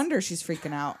pads. wonder she's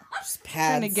freaking out. Just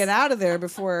Trying pads. to get out of there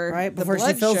before Right, the before she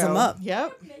blood fills show. them up.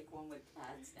 Yep. Make one with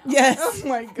pads now. Yes. Oh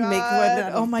my god. Make one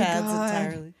out oh of my pads god.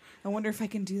 entirely. I wonder if I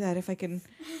can do that. If I can,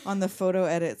 on the photo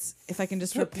edits, if I can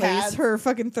just Put replace pads. her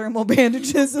fucking thermal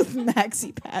bandages with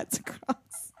maxi pads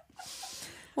across.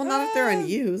 Well, not if they're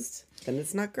unused. Then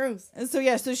it's not gross. And so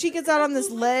yeah, so she gets out on this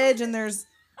ledge and there's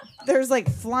like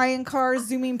flying cars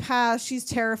zooming past. She's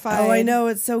terrified. Oh, I know.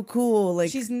 It's so cool. Like,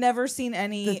 She's never seen the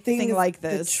anything thing is- like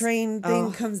this. The train thing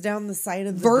Oh. comes down the side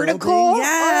of the Vertical? building.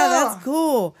 Yeah, Oh. that's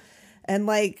cool. And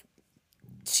like,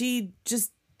 she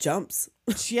just jumps.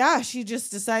 Yeah, she just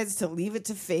decides to leave it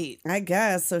to fate. I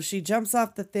guess. So she jumps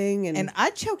off the thing, and And I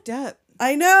choked up.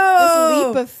 I know This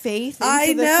leap of faith into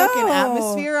I the fucking know.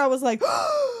 atmosphere. I was like,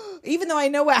 even though I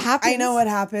know what happens. I know what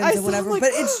happens I and saw, whatever, like,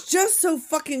 but it's just so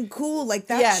fucking cool. Like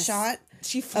that Yes. shot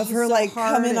She of falls her so like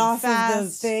hard coming and off of the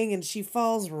fast. thing, and she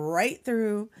falls right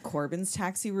through, Corbin's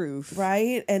taxi roof.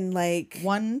 right, and like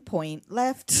 1 point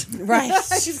left. Right.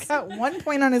 She's got 1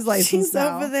 point on his license she's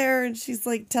now. over there, and she's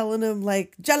like telling him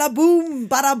like "Jala boom,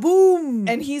 bada boom,"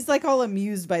 And he's like all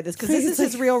amused by this because this He's is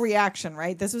his like- real reaction,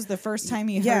 right? This was the first time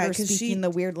he heard Yeah, her 'cause speaking the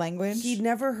weird language. He'd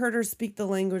never heard her speak the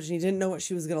language, and he didn't know what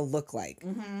she was gonna look like.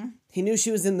 Mm-hmm. He knew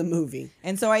she was in the movie.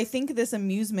 And so I think this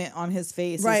amusement on his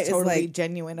face Right, is it's totally like,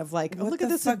 genuine of like, oh, what look at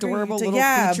the this fuck are you adorable doing? little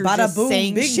Yeah, creature bada just boom,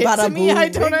 saying big shit bada to me. I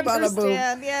boom, don't big bada boom.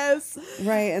 understand. Yes.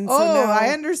 Right, and so Oh, now, I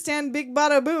understand big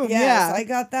bada boom. Yes, yeah. I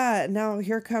got that. Now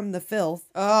here come the filth.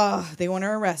 Oh, they want to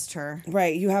arrest her.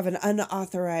 Right, you have an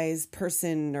unauthorized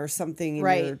person or something in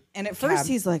Right. your And at first cab.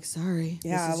 he's like, sorry,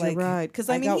 Yeah, this is like, your ride. Because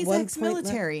I I mean, got he's 1 point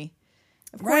ex-military.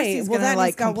 Of course right. he's well, going then to like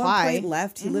he's got comply. 1 point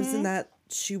left. He lives in that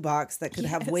shoebox that could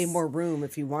have way Yes. more room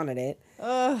if he wanted it.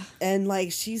 Ugh. And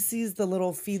like she sees the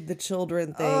little feed the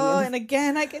children thing. Oh, and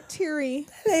again, I get teary.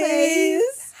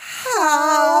 Please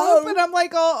help. And I'm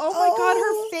like, oh my God,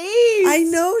 her face. I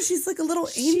know, she's like a little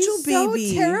angel She's baby.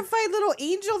 so terrified little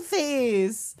angel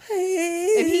face.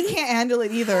 Please. And he can't handle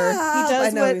it either. He Help. I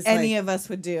does know, what he's any like, of us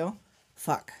would do.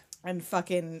 Fuck. And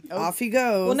fucking Off he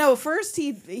goes. Well, no, first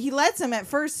he lets him at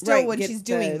first still Right, when get she's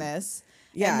doing the- this.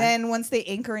 Yeah. And then once they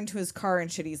anchor into his car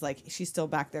and shit, he's like, she's still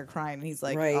back there crying. And he's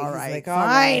like, Right. all he's right, like, all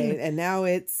fine. right. And now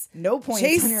it's No points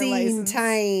chase on your scene license.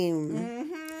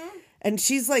 time. And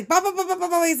she's like, bah, bah, bah, bah, bah,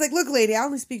 bah. He's like, look, lady, I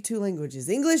only speak 2 languages,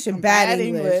 English and bad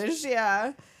English.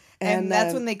 Yeah. And And,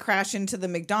 that's when they crash into the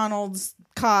McDonald's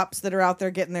cops that are out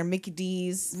there getting their Mickey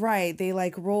D's. Right. They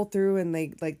like roll through and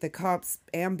they like the cops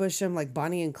ambush him like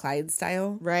Bonnie and Clyde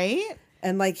style. Right?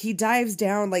 And like he dives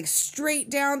down, like straight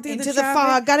down through Into the the fog.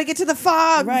 traffic. Gotta get to the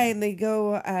fog. Right. And they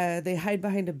go, they hide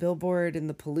behind a billboard in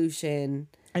the pollution.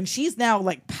 And she's now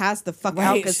like passed the fuck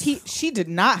out Right. because she did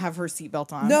not have her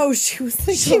seatbelt on. No, she was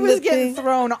like, She on was the getting thing.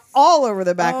 thrown all over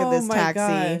the back of Oh this my taxi.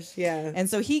 gosh, yeah. And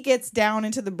so he gets down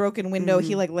into the broken window.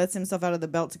 He like lets himself out of the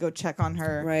belt to go check on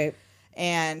her. Right.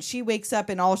 And she wakes up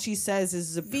and all she says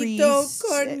is a Vito priest,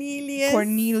 Cornelius.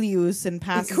 Cornelius, and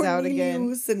passes out again.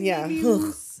 Cornelius, and yeah.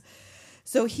 Cornelius.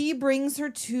 So he brings her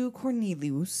to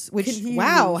Cornelius, which Cornelius.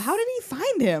 wow, how did he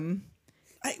find him?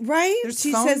 Right? There's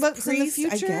she phone says books in the priest, I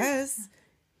future? guess.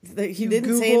 He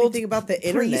didn't say anything about the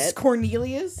internet. Priest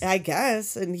Cornelius? I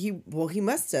guess. And he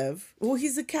must have. Well,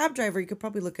 he's a cab driver. You could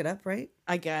probably look it up, right?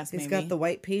 I guess, He's maybe. got the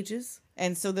white pages.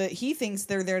 And so he thinks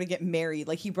they're there to get married.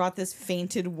 Like, he brought this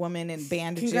fainted woman in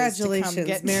bandages Congratulations. to come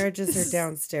get... Marriages are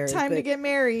downstairs. Time to get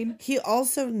married. He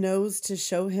also knows to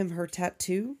show him her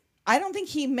tattoo. I don't think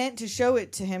he meant to show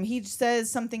it to him. He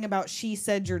says something about she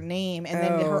said your name, and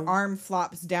then her arm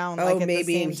flops down like at the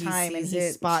same time, and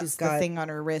he spots the thing on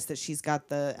her wrist that she's got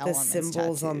the elements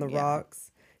symbols on the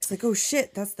rocks. He's like, oh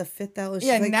shit, that's the fifth element.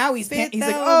 Yeah, like, now he's like,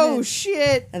 oh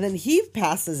shit. And then he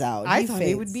passes out. I thought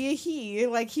it would be a he.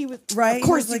 Like he would. Right? Of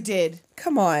course you did.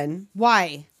 Come on.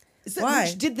 Why?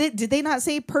 Why? Did they not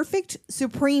say perfect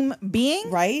supreme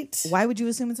being? Right. Why would you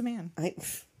assume it's a man?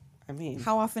 I mean,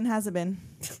 how often has it been?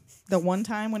 The one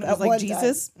time when it was like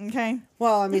Jesus? Time. Okay.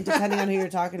 Well, I mean, depending on who you're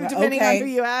talking about. Depending on who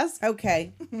you ask.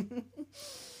 Okay.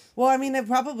 Well, I mean, it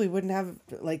probably wouldn't have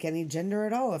like any gender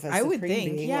at all if it's I would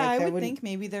think. being. Yeah, like, I would think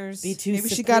maybe there's maybe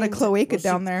she got a cloaca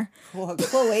down there. Well,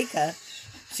 cloaca.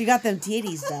 She got them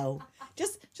titties though.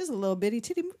 Just a little bitty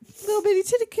titty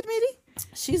committee.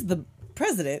 She's the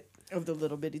president of the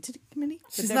little bitty titty committee.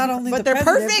 She's not only the they're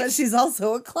president, perfect. but she's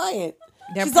also a client.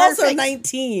 She's perfect. also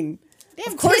 19.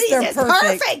 Damn, of course they're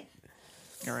perfect.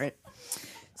 All right.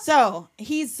 So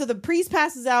the priest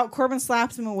passes out. Corbin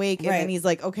slaps him awake, and then he's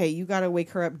like, "Okay, you got to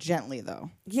wake her up gently, though."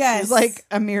 Yes, it's like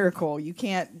a miracle. You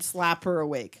can't slap her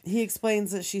awake. He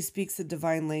explains that she speaks a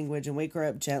divine language and wake her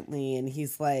up gently, and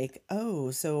he's like, "Oh,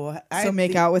 so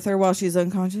make out with her while she's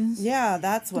unconscious." Yeah,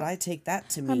 that's what I take that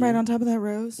to mean. I'm right on top of that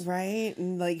rose, right?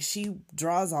 And like she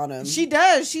draws on him. She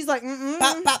does. She's like,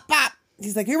 "Pop, pop, pop."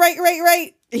 He's like, "You're right, you're right, you're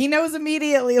right." He knows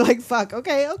immediately, like, fuck,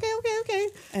 okay.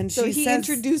 And so he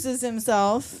introduces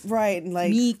himself. Right, like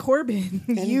me, Corbin.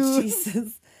 And she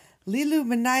says, Lilu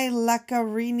manai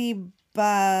lakarini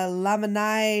ba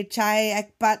lamanai chai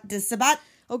ekbat disabat.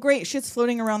 Oh, great. Shit's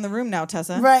floating around the room now,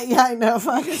 Tessa. Right, yeah, I know.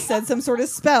 I just said some sort of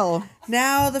spell.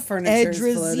 Now the furniture's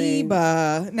floating.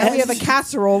 Now we have a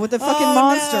casserole with a fucking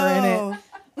monster in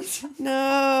it.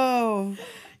 No.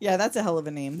 Yeah, that's a hell of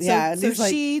a name. Yeah, so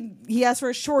he asked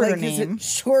for a shorter name. Is it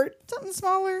short? Something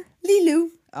smaller. Lilu.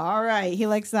 All right, he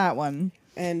likes that one.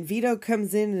 And Vito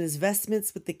comes in his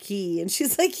vestments with the key, and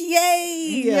she's like,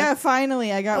 "Yay! Yeah,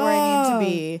 finally, I got where I need to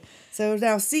be." So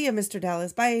now, see ya, Mr.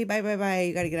 Dallas. Bye, bye, bye, bye.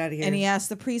 You got to get out of here. And he asked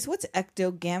the priest, "What's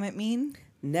ectogamete mean?"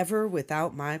 Never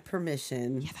without my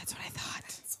permission. Yeah, that's what I thought.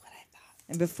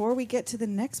 And before we get to the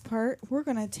next part, we're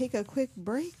gonna take a quick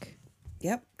break.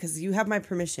 Yep, because you have my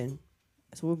permission.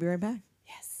 So we'll be right back.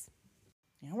 Yes.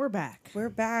 Yeah, we're back. We're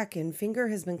back, and Finger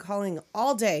has been calling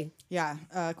all day. Yeah,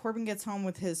 Corbin gets home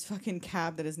with his fucking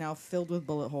cab that is now filled with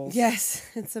bullet holes. Yes,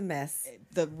 it's a mess.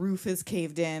 The roof is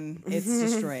caved in. It's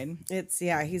destroyed.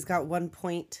 He's got 1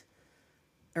 point.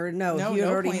 Or no, he no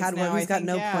already points had now, one. He's I got think,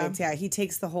 no yeah. points. Yeah, he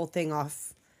takes the whole thing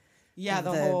off. Yeah,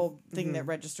 the whole thing that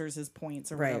registers his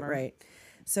points or whatever. Right.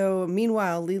 So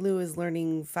meanwhile, Lilu is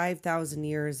learning 5,000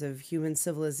 years of human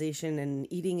civilization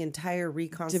and eating entire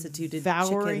reconstituted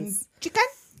Devouring chickens.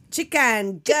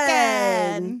 Chicken.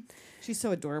 Gun. She's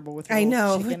so adorable with her I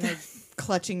know. chicken, like,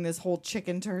 clutching this whole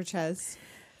chicken to her chest.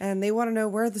 And they want to know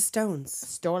where are the stones.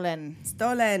 Stolen,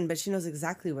 but she knows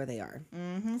exactly where they are.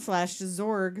 Flash to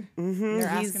Zorg. They're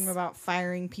asking him about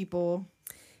firing people.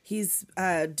 He's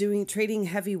trading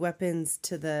heavy weapons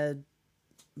to the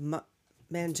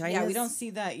Manginas. Yeah, we don't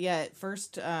see that yet.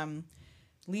 First,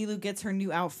 Lilu gets her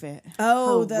new outfit.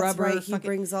 Oh, her that's right. He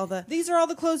brings all the... These are all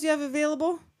the clothes you have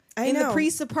available? In the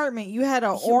priest's apartment, you had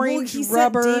an orange he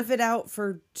rubber. Sent David out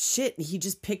for shit. He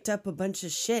just picked up a bunch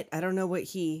of shit. I don't know what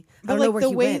he... But like the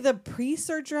way the priests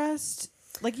are dressed...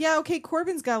 Like, yeah, okay,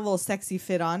 Corbin's got a little sexy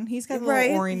fit on. He's got a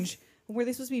little orange. Were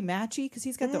they supposed to be matchy? Because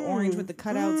he's got the orange with the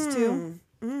cutouts,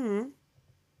 too.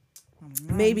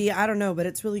 Maybe, I don't know, but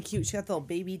it's really cute. She got the little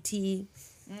baby tee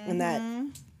and that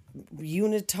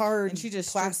unitard and she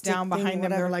just plastic down behind them.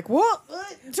 They're like, what? Well,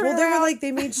 they were like,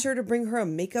 they made sure to bring her a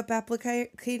makeup applicator.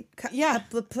 Yeah.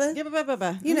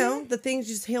 You know, the things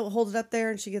you just hold it up there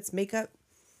and she gets makeup.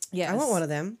 Yeah. I want one of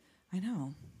them. I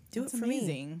know. Do it for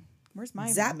amazing. me. Where's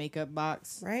my makeup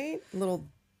box? Right? Little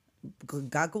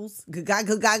goggles.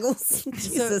 Goggles.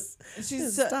 Jesus.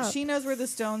 She knows where the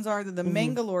stones are. That the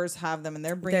Mangalores have them, and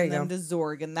they're bringing them to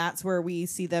Zorg, and that's where we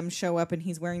see them show up. And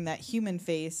he's wearing that human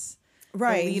face,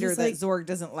 right? The leader that Zorg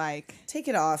doesn't like. Take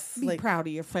it off. Be proud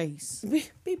of your face.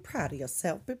 Be proud of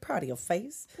yourself. Be proud of your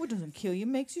face. What doesn't kill you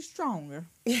makes you stronger.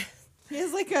 Yeah. He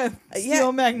has like a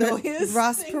steel magnolias.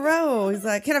 Ross Perot. He's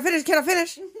like, can I finish?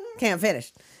 Can't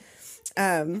finish.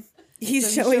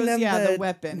 He's showing them the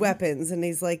weapons, and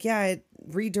he's like, yeah, it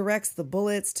redirects the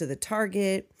bullets to the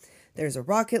target. There's a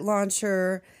rocket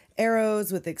launcher,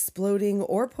 arrows with exploding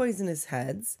or poisonous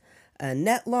heads, a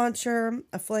net launcher,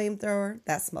 a flamethrower.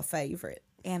 That's my favorite.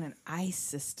 And an ice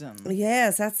system.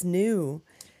 Yes, that's new.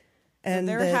 And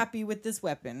they're happy with this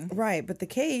weapon. Right, but the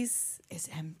case is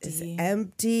empty. Is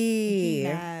empty.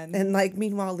 Mad. And like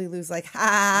meanwhile Lulu's like,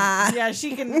 ha. Yeah,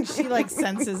 she like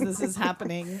senses this is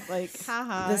happening. Like,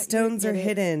 haha. The stones are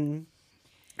hidden.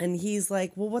 And he's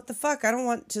like, well, what the fuck? I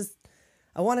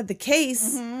wanted the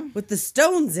case with the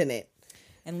stones in it.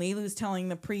 And Lilu's telling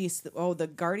the priest that, the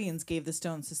guardians gave the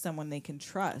stones to someone they can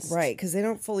trust. Right, because they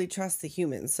don't fully trust the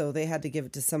humans, so they had to give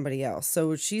it to somebody else.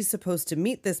 So she's supposed to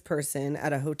meet this person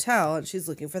at a hotel, and she's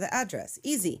looking for the address.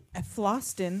 Easy. At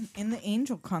Floston in the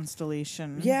angel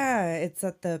constellation. Yeah, it's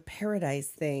at the paradise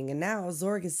thing, and now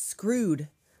Zorg is screwed.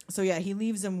 So yeah, he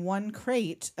leaves him one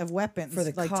crate of weapons. For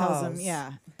the tells him,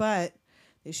 cause. but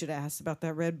they should have asked about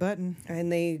that red button.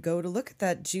 And they go to look at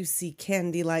that juicy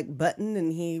candy-like button,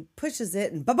 and he pushes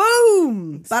it, and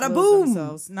ba-boom!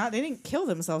 Bada-boom! They didn't kill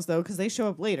themselves, though, because they show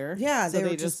up later. Yeah, so they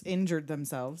were just injured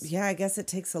themselves. Yeah, I guess it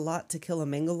takes a lot to kill a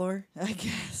Mangalore. I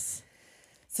guess.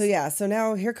 So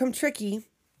now here come Tricky.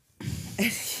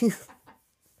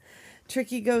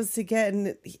 Tricky goes to get...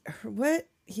 what?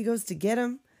 He goes to get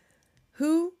him?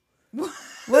 Who? What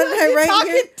did I write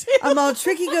here? I'm all,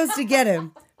 Tricky goes to get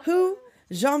him. Who?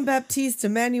 Jean-Baptiste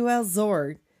Emmanuel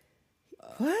Zorg.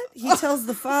 What? He tells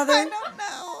the father? I don't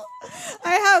know.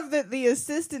 I have that the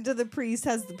assistant to the priest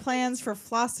has the plans for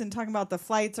Floston, talking about the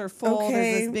flights are full. Okay.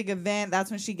 There's this big event.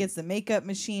 That's when she gets the makeup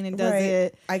machine and does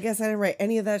it. I guess I didn't write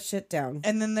any of that shit down.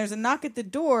 And then there's a knock at the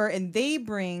door, and they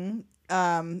bring...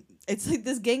 it's like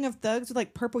this gang of thugs with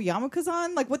like purple yarmulkes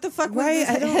on. Like, what the fuck was this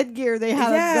headgear they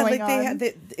had going on?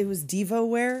 It was Devo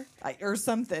wear or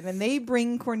something. And they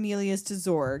bring Cornelius to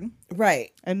Zorg.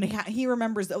 Right. And he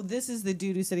remembers, this is the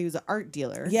dude who said he was an art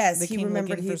dealer. Yes, he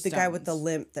remembered he's the guy with the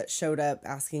limp that showed up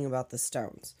asking about the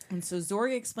stones. And so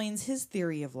Zorg explains his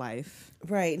theory of life.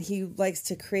 Right. And he likes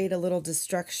to create a little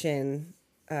destruction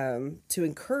to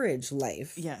encourage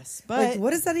life. Yes. But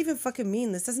what does that even fucking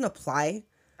mean? This doesn't apply.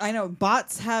 I know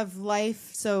bots have life,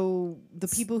 so the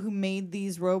people who made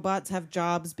these robots have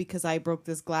jobs because I broke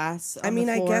this glass. I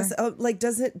guess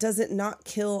does it not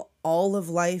kill all of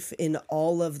life in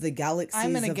all of the galaxies?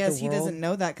 I'm gonna guess he he doesn't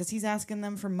know that because he's asking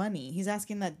them for money. He's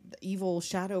asking that evil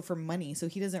shadow for money, so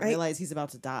he doesn't realize he's about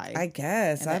to die. I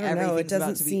guess I don't know. It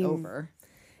doesn't seem over.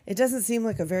 It doesn't seem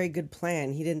like a very good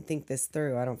plan. He didn't think this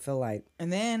through, I don't feel like.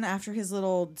 And then after his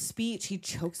little speech, he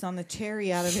chokes on the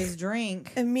cherry out of his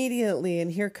drink. Immediately,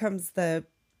 and here comes the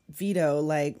veto,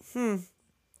 like,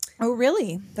 Oh,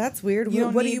 really? That's weird.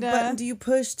 What button do you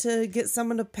push to get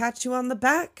someone to pat you on the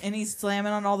back? And he's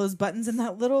slamming on all those buttons, and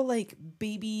that little, like,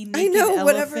 baby naked I know,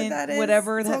 elephant,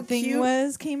 whatever that thing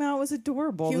cute. came out was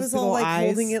adorable. He Those was all, like, eyes.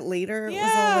 holding it later.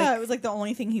 It was like the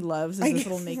only thing he loves is this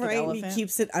little naked elephant. He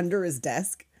keeps it under his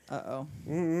desk. Uh-oh.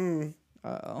 Mm-mm.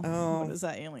 Oh. What is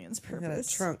that alien's purpose? Got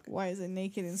a trunk. Why is it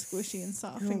naked and squishy and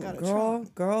soft and got a girl,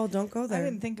 trunk? Girl, don't go there. I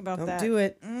didn't think about that. Don't do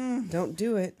it. Don't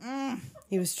do it.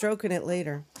 He was stroking it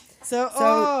later.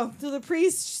 So the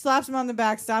priest slaps him on the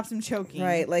back, stops him choking.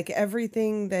 Right, like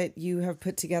everything that you have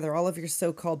put together, all of your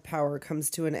so-called power comes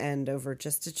to an end over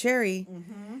just a cherry,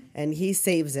 and he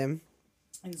saves him.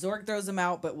 And Zorg throws him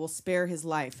out, but will spare his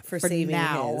life for saving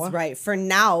now. his. Right, for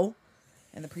now.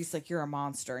 And the priest's like, you're a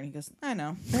monster. And he goes, I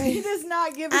know. He does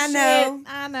not give a I shit. know.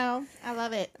 I know. I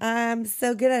love it. I'm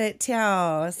so good at it,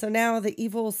 too. So now the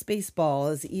evil space ball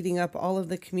is eating up all of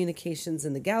the communications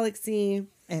in the galaxy.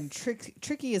 And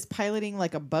Tricky is piloting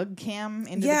like a bug cam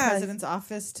into the president's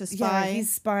office to spy. Yeah,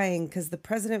 he's spying because the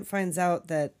president finds out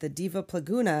that the Diva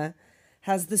Plaguna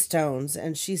has the stones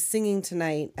and she's singing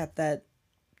tonight at that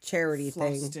charity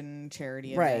Floston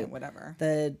charity event, whatever.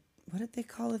 What did they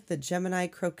call it? The Gemini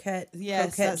croquette?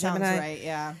 Yes, croquette that Gemini. sounds right,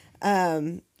 yeah.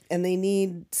 And they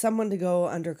need someone to go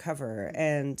undercover.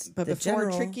 But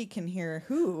before Tricky can hear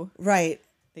who, right,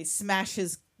 they smash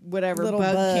his whatever little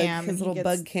bug cam. His little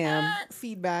bug cam.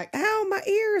 Feedback. Ow, my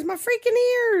ears, my freaking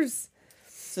ears.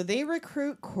 So they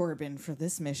recruit Corbin for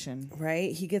this mission.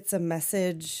 Right. He gets a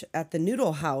message at the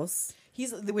Noodle House.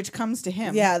 Which comes to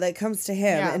him. Yeah, that comes to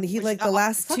him. Yeah. And he the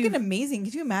last two. Fucking amazing.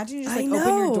 Could you imagine you just open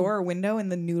your door or window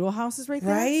and the Noodle House is right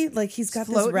there? Right? Like he's got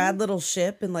this rad little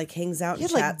ship and like hangs out and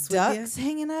chats with you. Ducks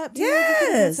hanging up. Dude. Yes. You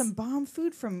could get some bomb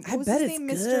food from, what was his name?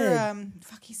 Good.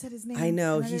 He said his name. I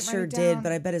know, he sure did,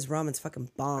 but I bet his ramen's fucking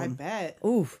bomb. I bet.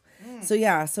 Oof.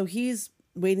 So he's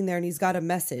waiting there and he's got a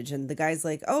message and the guy's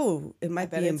like, oh, it might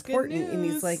be important. And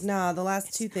he's like, nah, the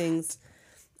last two things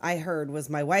I heard was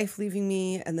my wife leaving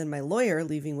me and then my lawyer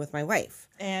leaving with my wife.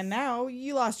 And now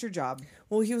you lost your job.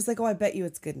 Well, he was like, oh, I bet you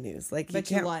it's good news. Like,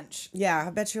 Bet you lunch. Yeah, I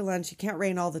bet your lunch. You can't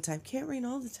rain all the time. Can't rain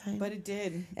all the time. But it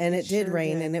did. And it did sure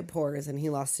rain did. and it pours and he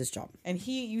lost his job. And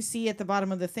you see at the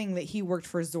bottom of the thing that he worked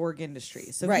for Zorg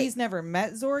Industries. So Right. he's never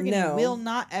met Zorg and No. he will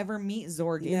not ever meet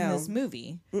Zorg in No. this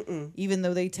movie. Even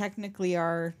though they technically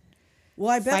are Well,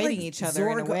 I bet fighting like each other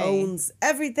in a Zorg way. owns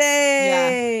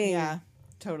everything. Yeah,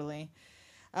 totally.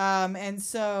 And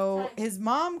so his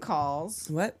mom calls.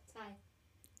 What?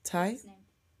 Ty? His name.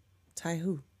 Ty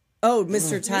who? Oh,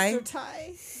 Mr. Ty. Mr.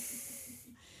 Ty.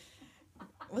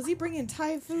 Was he bringing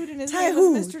Thai food in his Ty name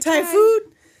who? was Mr. Thai food?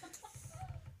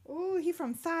 Ooh, he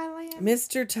from Thailand.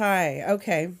 Mr. Ty.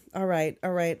 Okay. All right.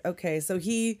 Okay. So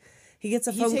he gets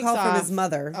a He phone takes call from off. his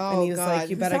mother. Oh, and he was God. like,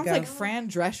 you Who better sounds go. like Fran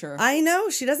Drescher. I know.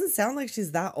 She doesn't sound like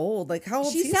she's that old. Like, how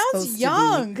old She is he supposed sounds to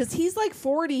young be? because he's like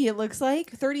 40. It looks like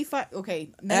 35.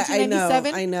 Okay, I know.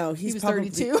 1997. I know. He He's was probably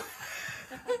 32.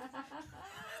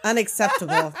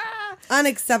 unacceptable.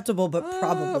 Unacceptable, but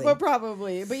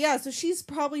probably. But yeah, so she's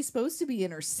probably supposed to be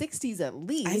in her 60s at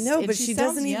least. I know, and but she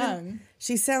sounds doesn't young. even.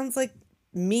 She sounds like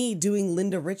me doing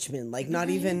Linda Richmond. Like, not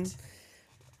even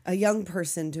a young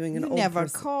person doing an You old never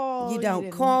person. call. You don't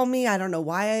didn't- call me. I don't know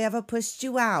why I ever pushed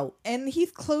you out. And he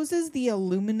closes the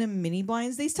aluminum mini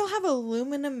blinds. They still have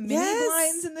aluminum mini Yes.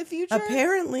 blinds in the future.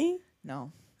 Apparently.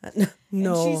 No.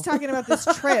 No. And she's talking about this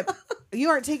trip.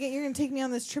 You're going to take me on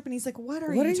this trip. And he's like, what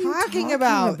are What you are you talking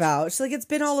about? She's like, it's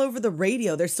been all over the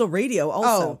radio. There's still radio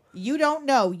also. Oh, you don't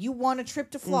know. You want a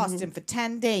trip to Floston for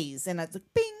 10 days. And it's like,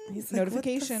 bing, He's like,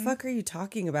 notification. what the fuck are you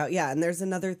talking about? Yeah, and there's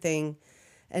another thing.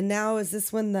 And now is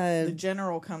this when The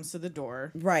general comes to the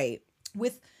door right.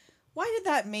 why did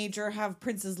that major have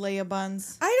Princess Leia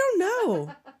buns? I don't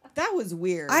know. That was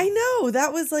weird. I know.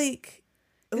 That was like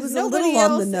it 'Cause was a nobody little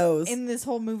on the else nose. in this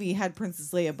whole movie had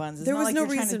Princess Leia buns. It's There not was like no you're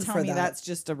trying reason to tell for me that. that's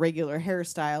just a regular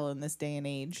hairstyle in this day and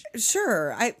age.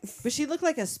 Sure. But she looked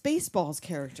like a Spaceballs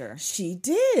character, She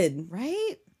did.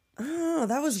 right? Oh,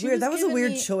 that was She weird. That was a giving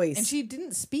weird me- choice. And she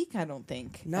didn't speak, I don't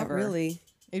think. Not ever. really.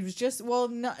 It was just,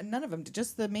 none of them did.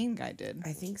 Just the main guy did.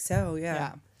 I think so,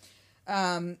 yeah.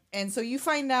 And so you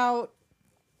find out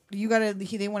they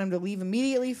want him to leave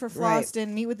immediately for Right. Floston,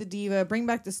 meet with the diva, bring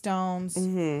back the stones.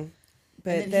 Mm-hmm.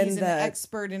 But And then he's the an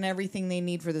expert in everything they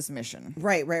need for this mission.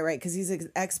 right, because he's an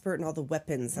expert in all the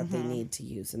weapons that they need to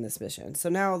use in this mission. So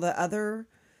now the other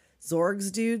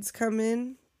Zorgs dudes come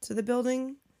in to the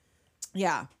building.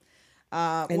 Yeah.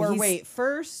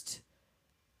 First.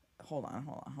 Hold on.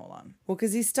 Well,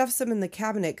 because he stuffs them in the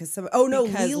cabinet. Because Lilu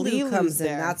Lilu's comes in.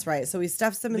 there. That's right. So he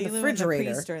stuffs them in the Lilu and refrigerator.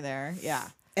 the priest are there. Yeah.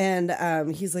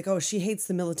 And he's like, "Oh, she hates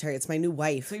the military. It's my new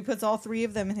wife." So he puts all three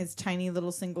of them in his tiny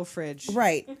little single fridge.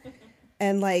 Right.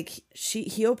 And like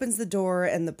he opens the door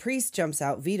and the priest jumps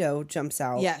out. Vito jumps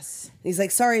out. Yes. He's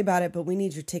like, "Sorry about it, but we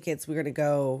need your tickets. We're gonna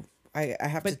go. I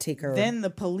have to take her." Then the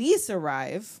police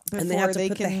arrive before and they have to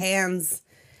put can. the hands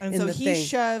And in so the he thing.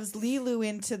 shoves Lilu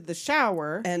into the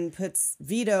shower, And puts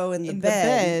Vito in the In the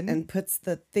bed bed. and puts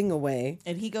the thing away.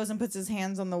 and he goes and puts his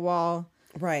hands on the wall,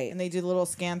 Right. and they do a little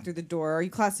scan through the door. Are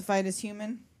you classified as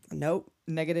human? Nope.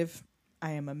 Negative.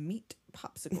 I am a meat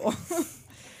popsicle.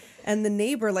 And the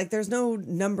neighbor, like, there's no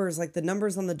numbers. Like, the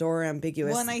numbers on the door are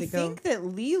ambiguous. Well, and I They go- think that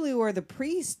Lilu or the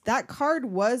priest, that card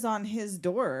was on his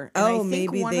door. And Oh, I think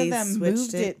maybe one they of them switched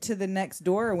moved it. it to the next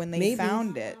door when they Maybe.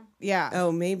 found it. Yeah.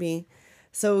 Oh, maybe.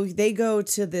 So they go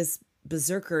to this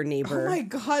berserker neighbor. Oh my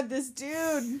god, this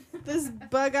dude. This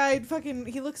bug-eyed fucking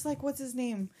he looks like what's his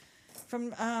name?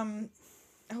 From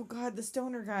oh god, the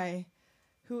stoner guy.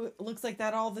 Who looks like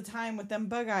that all the time with them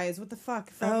bug eyes. What the fuck?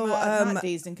 From not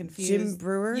Dazed and Confused. Jim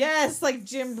Brewer? Yes, like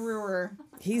Jim Brewer.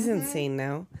 He's insane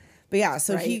now. But yeah,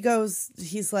 so he Right. goes,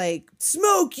 he's like,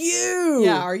 "Smoke you!"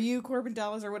 Yeah, are you Corbin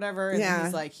Dallas or whatever? And then Yeah.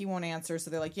 he's like, he won't answer. So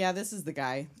they're like, yeah, this is the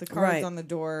guy. The card's Right. on the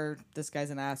door. This guy's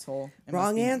an asshole. It must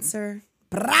Wrong be him. answer.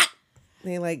 Brat!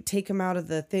 They like take him out of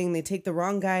the thing. They take the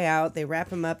wrong guy out. They wrap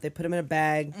him up. They put him in a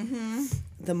bag. Mm-hmm.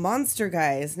 The monster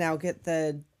guys now get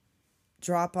the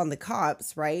drop on the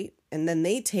cops, right? And then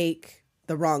they take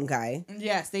the wrong guy.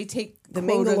 Yes, they take The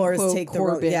quote, Mangalores unquote, take the wrong.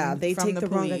 Corbin Yeah, they from take the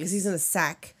wrong guy because police. he's in a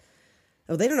sack.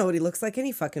 Oh, they don't know what he looks like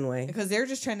any fucking way. Because they're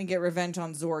just trying to get revenge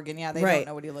on Zorg, and yeah, they Right. don't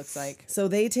know what he looks like. So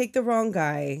they take the wrong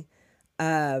guy.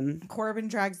 Corbin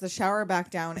drags the shower back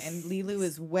down, and Lilu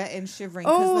is wet and shivering.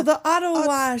 'cause Oh, the auto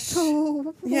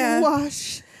wash. Yeah.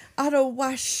 wash. Auto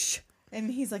wash. And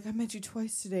he's like, I met you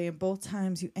twice today, and both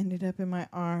times you ended up in my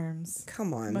arms.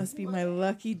 Come on. Must be my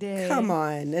lucky day. Come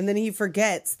on. And then he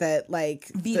forgets that, like,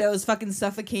 Vito's fucking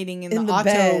suffocating in in the the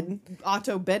bed.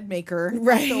 auto bed maker.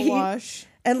 Right. Auto wash.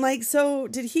 and like, so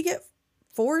did he get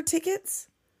 4 tickets?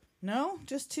 No,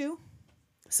 just 2.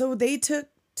 So they took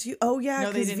 2. Oh yeah, No,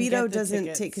 they because didn't Vito get the doesn't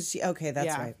tickets. take. Because she. Okay, that's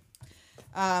Yeah. right.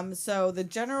 So the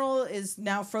general is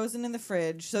now frozen in the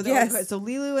fridge. So Yes. so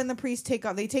Lilu and the priest take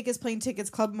off. They take his plane tickets,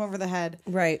 club him over the head.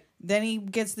 Right. Then he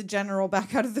gets the general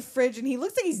back out of the fridge, and he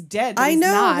looks like he's dead. But I he's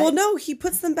know. not. Well, no, he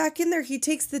puts them back in there. He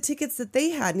takes the tickets that they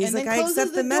had, and he's And like, then "I closes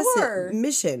accept the the door.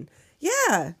 mission."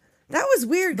 Yeah, that was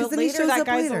weird because But then he later shows that up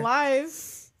guy's later.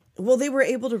 alive. Well, they were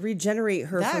able to regenerate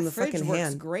her That from the fridge fucking works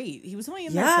hand, great. He was only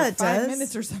in Yeah, there it for 5 does.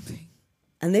 minutes or something.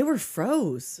 and they were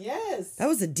froze. Yes. That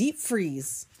was a deep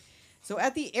freeze. So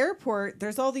at the airport,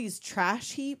 there's all these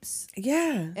trash heaps.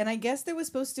 Yeah. And I guess there was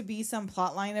supposed to be some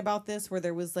plot line about this where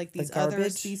there was like these other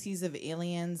garbage? species of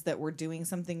aliens that were doing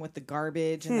something with the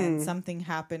garbage, and then something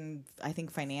happened, I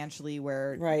think financially,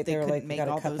 where Right, they they were couldn't like, "We make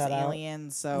gotta all cut those that out."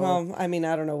 aliens. So, Well, I mean,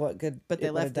 I don't know what good. but they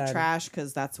it left would've the done. trash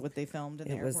because that's what they filmed in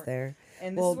the It airport. was there.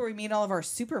 And this Well- is where we meet all of our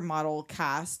supermodel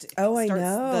cast. It Oh, I starts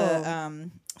know.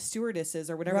 The stewardesses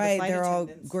or whatever. Right, the flight they're all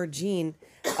attendants. gorgine.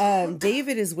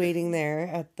 David is waiting there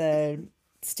at the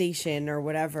station or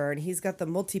whatever, and he's got the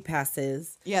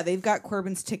multi-passes. Yeah, they've got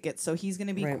Corbin's tickets, so he's going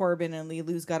to be Right. Corbin, and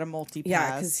Lilu's got a multi-pass.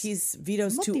 Yeah, because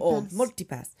Vito's too old.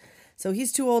 Multi-pass. So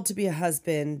he's too old to be a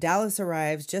husband. Dallas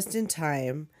arrives just in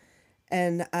time,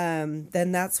 and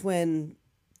then that's when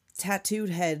Tattooed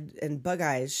Head and Bug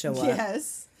Eyes show up.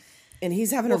 Yes. And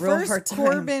he's having Well, a real first hard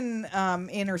time. Corbin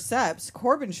intercepts.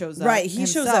 Corbin shows up. Right, he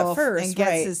shows up himself first, and gets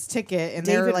right. his ticket, and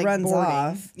David they're like runs boarding.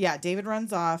 off. Yeah, David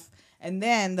runs off, and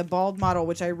then the bald model,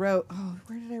 which I wrote. Oh,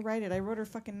 where did I write it? I wrote her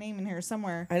fucking name in here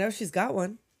somewhere. I know she's got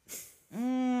one.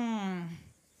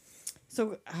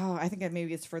 So, I think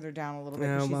maybe it's further down a little bit.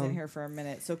 Oh, But she's well. in here for a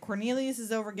minute. So Cornelius is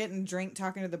over getting a drink,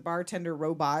 talking to the bartender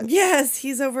robot. Yes,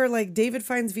 he's over. Like David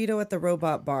finds Vito at the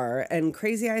robot bar, and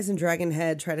Crazy Eyes and Dragon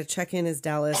Head try to check in as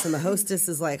Dallas, and the hostess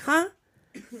is like, "Huh?"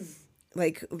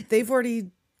 Like they've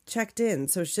already checked in,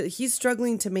 so he's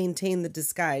struggling to maintain the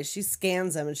disguise. She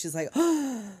scans him, and she's like,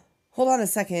 "Hold on a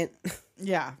second."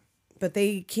 Yeah. But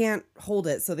they can't hold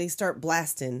it, so they start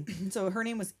blasting. So her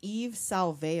name was Eve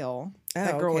Salvale.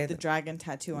 That girl okay. with the dragon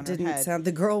tattoo on her Didn't head. sound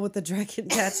the girl with the dragon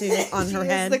tattoo on She her is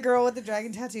head. the girl with the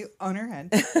dragon tattoo on her head.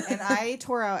 And I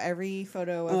tore out every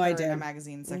photo of Oh, her I in a did.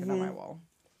 magazine second on my wall.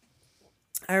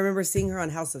 I remember seeing her on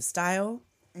House of Style.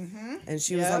 And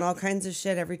she was Yep. on all kinds of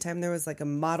shit every time there was like a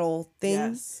model thing.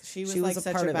 Yes, she was like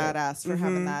such a badass for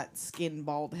having that skin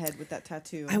bald head with that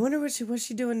tattoo. I wonder what's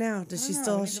she doing now? Does she I don't know.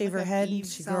 still We need to shave look her up head? Eve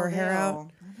She grow her hair out?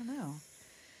 Salvale. I don't know.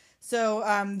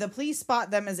 So the police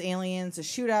spot them as aliens. A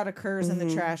shootout occurs in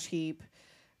the trash heap.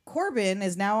 Corbin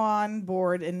is now on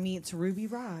board and meets Ruby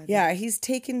Rod. Yeah, he's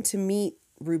taken to meet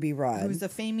Ruby Rod. Who's a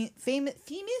famous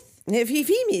If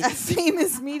he a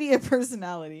famous media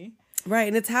personality. Right,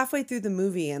 and it's halfway through the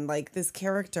movie, and like this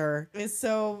character It's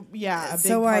so a big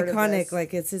so part of iconic. this.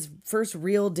 Like it's his first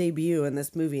real debut in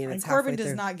this movie, and And it's Corbin halfway does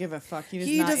through. not give a fuck. He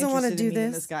He not doesn't wanna interested in do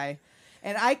meeting this. this guy.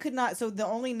 And I could not. So the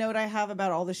only note I have about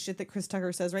all the shit that Chris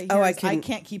Tucker says right here Oh, I is I couldn't-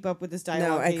 can't keep up with this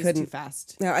dialogue. I He's couldn't. too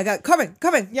fast. No, I got Corbin,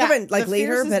 like the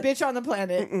later, fiercest but bitch on the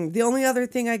planet. the only other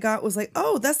thing I got was like,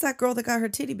 oh, that's that girl that got her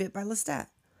titty bit by Lestat.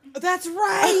 That's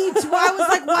right. Well, I was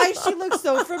like, why she looks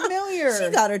so familiar? She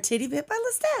got her titty bit by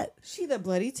Lestat. She the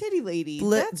bloody titty lady.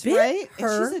 Blit That's bit right. And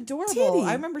her she's adorable. titty.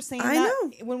 I remember saying I that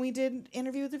know. when we did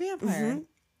Interview with the Vampire.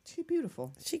 She's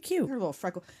beautiful. She cute. Her little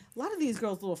freckle. A lot of these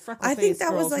girls, little freckle. I think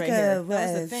that was girls like right here. a,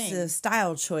 That was a, the thing. a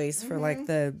style choice for like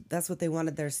that's what they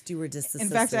wanted their stewardess. In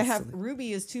fact, I have assistants to-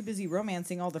 Ruby is too busy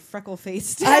romancing all the freckle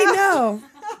faced. I know.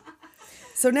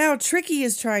 So now Tricky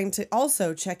is trying to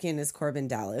also check in as Corbin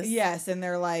Dallas. Yes, and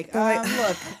they're like, like-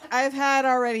 look, I've had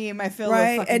already my fill of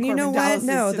Right, fucking and you know Corbin what? Dallases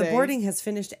No, the today. boarding has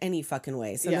finished any fucking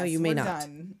way. So no, Yes, you may we're not.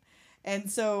 done.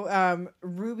 And so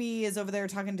Ruby is over there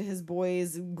talking to his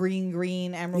boys,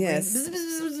 green, emerald Yes.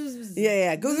 green.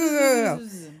 Yeah. Go.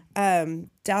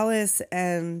 Dallas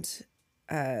and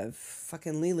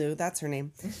fucking Lilu, that's her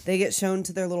name. They get shown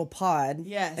to their little pod.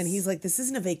 Yes. And he's like, this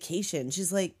isn't a vacation.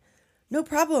 She's like, no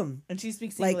problem. And she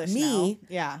speaks Like English me. now.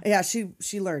 Yeah. Yeah,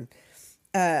 she learned.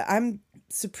 I'm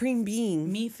supreme being.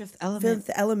 Me, fifth element.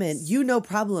 Fifth element. You no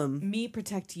problem. Me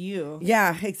protect you.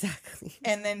 Yeah, exactly.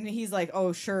 And then he's like,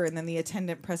 oh, sure. And then the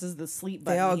attendant presses the sleep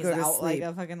They button. all He's go to out like sleep.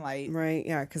 a fucking light. Right,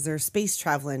 yeah, because they're space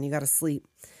traveling. You got to sleep.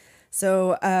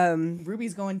 So,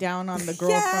 Ruby's going down on the girl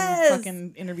Yes! from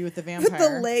fucking Interview with the Vampire. but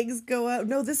the legs go out.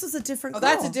 No, this was a different girl.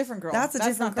 that's a different girl. That's a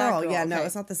That's different not that girl. girl. Yeah, no, Okay.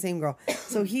 it's not the same girl.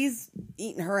 So he's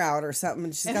eating her out or something.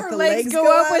 And she's And got her the legs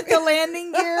go up with the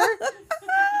landing gear.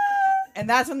 And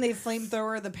that's when they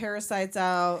flamethrower the parasites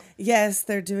out. Yes,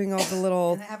 they're doing all the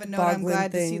little And I have a note. I'm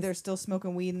glad to see things. they're still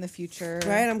smoking weed in the future.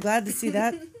 Right, I'm glad to see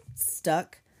that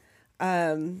stuck.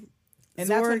 And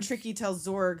that's when Tricky tells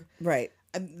Zorg right.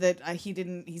 that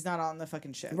he's not on the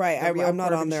fucking ship. Right. The real I'm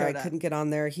not on Corbin there. I showed up. couldn't get on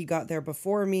there. He got there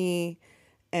before me.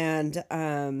 And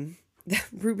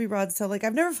Ruby Rod's so like,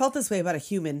 I've never felt this way about a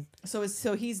human. So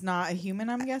he's not a human,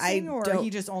 I'm guessing? Or he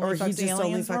just only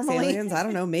fucks normally? aliens? I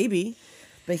don't know, maybe.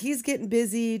 But he's getting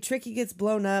busy. Tricky gets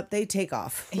blown up. They take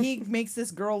off. He makes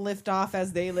this girl lift off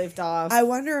as they lift off. I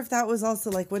wonder if that was also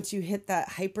like once you hit that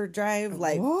hyperdrive,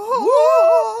 like,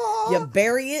 Whoa! you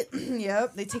bury it.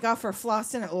 Yep. They take off for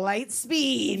Floston at light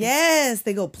speed. Yes,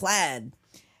 they go plaid.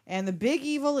 And the big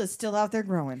evil is still out there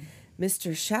growing.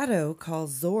 Mr. Shadow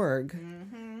calls Zorg.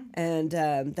 And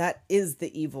that is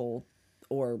the evil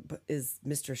orb, is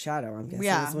Mr. Shadow, I'm guessing,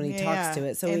 is when he talks to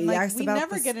it. So and he asks we about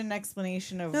never get an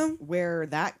explanation of where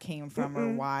that came from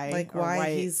or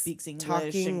why he speaks English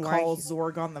talking, and calls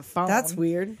Zorg on the phone. That's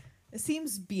weird. It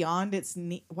seems beyond its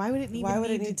need. Why would it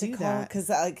need to do call? that?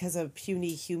 Because a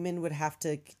puny human would have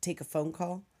to take a phone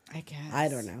call? I guess. I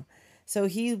don't know. So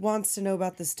he wants to know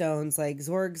about the stones. Like,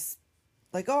 Zorg's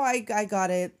like, oh, I got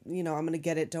it. I'm going to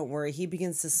get it. Don't worry. He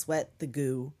begins to sweat the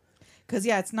goo. Because,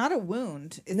 it's not a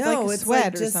wound. It's no, like a it's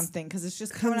sweat like or something. Because it's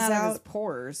just coming out of his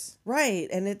pores. Right.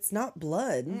 And it's not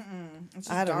blood.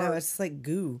 I don't know. It's just like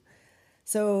goo.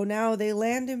 So now they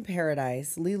land in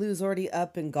paradise. Lilu's already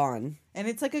up and gone. And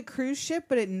it's like a cruise ship,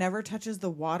 but it never touches the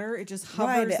water. It just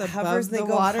hovers above the the water.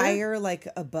 water. They go higher, like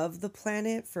above the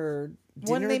planet for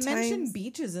dinner When they times. mention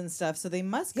beaches and stuff, so they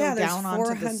must go down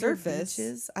onto the surface.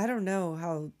 Beaches. I don't know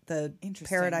how the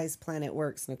paradise planet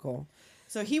works, Nicole.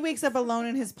 So he wakes up alone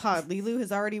in his pod. Lilu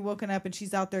has already woken up and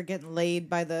she's out there getting laid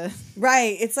by the...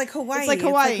 Right. It's like Hawaii. It's like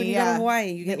Hawaii, when you go to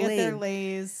Hawaii, you get laid. their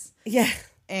lays. Yeah.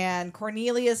 And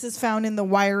Cornelius is found in the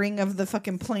wiring of the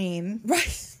fucking plane.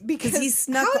 Right. Because he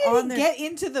snuck how did on he there. get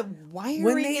into the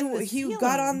wiring in the He ceiling?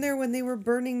 got on there when they were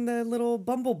burning the little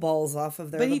bumble balls off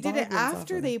of there. But he did it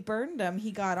after they burned him.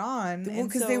 He got on. Well,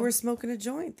 because they were smoking a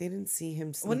joint. They didn't see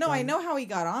him sneak Well, no, on. I know how he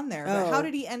got on there. But how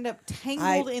did he end up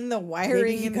tangled in the maybe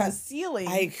wiring he in got- the ceiling?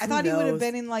 I thought he would have knows?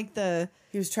 been in like the...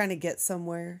 He was trying to get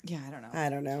somewhere. Yeah, I don't know. I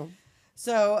don't know.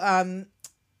 So,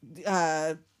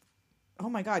 oh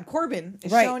my God, Corbin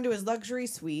is shown to his luxury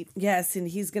suite. Yes, and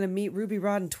he's going to meet Ruby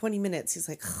Rod in 20 minutes. He's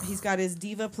like... He's got his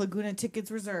Diva Plaguna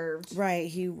tickets reserved. Right.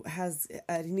 He has...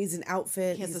 he needs an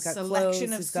outfit. He has He's a got selection clothes. of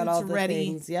He's suits got all the ready.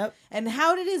 things. Yep. And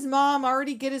how did his mom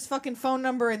already get his fucking phone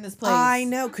number in this place? I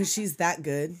know, because she's that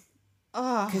good.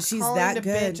 Oh, because she's calling that the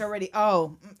good. bitch already.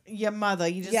 Oh, your mother.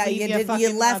 You just leave your fucking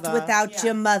you left mother. without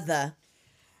your mother.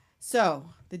 So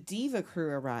the Diva crew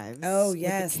arrives. Oh, with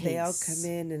yes. the They all case. come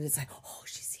in and it's like, oh,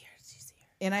 she's here.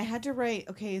 And I had to write,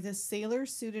 okay, this sailor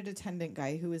suited attendant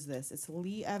guy, who is this? It's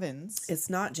Lee Evans. It's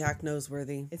not Jack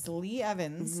Noseworthy. It's Lee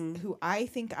Evans, who I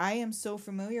think I am so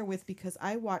familiar with because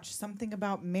I watched Something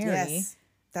About Mary. Yes.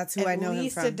 That's who I know him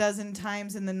from. At least a dozen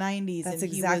times in the 90s. That's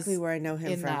and exactly he was where I know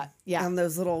him in from. That. Yeah. On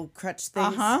those little crutch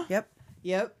things. Uh-huh.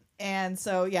 Yep. And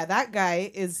so, yeah, that guy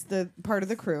is the part of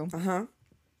the crew. Uh-huh.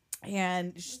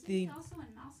 And Was he also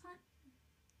in Mouse Hunt?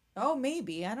 Oh,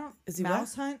 maybe. I don't... Is he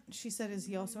Mouse Hunt? She said, is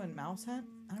he also in Mouse Hunt?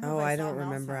 I don't know Oh, if I saw don't Mouse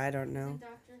remember. Hunt. I don't know. In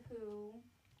Doctor Who.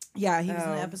 Yeah, he was in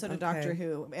Oh, the episode of Doctor okay.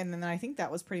 Who. And then I think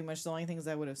that was pretty much the only things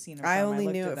I would have seen her I from. only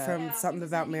looked knew at it that. from Yeah, Something he was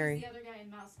About the Mary. other guy in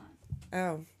Mouse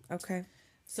Hunt. Oh, okay.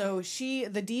 So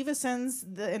the Diva sends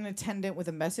an attendant with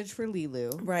a message for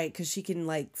Lilu. Right, because she can,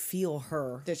 like, feel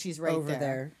her. That she's right over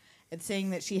there. It's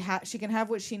saying that she can have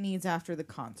what she needs after the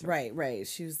concert. Right.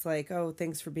 She was like, oh,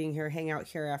 thanks for being here. Hang out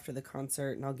here after the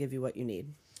concert, and I'll give you what you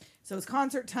need. So it's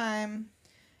concert time.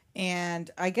 And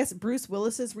I guess Bruce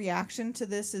Willis's reaction to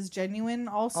this is genuine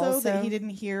also that he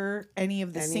didn't hear any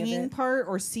of the singing part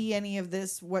or see any of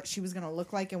this, what she was going to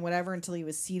look like and whatever until he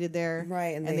was seated there.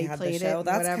 Right, and they had the played show. it.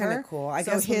 That's kind of cool. I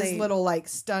so guess when his they little like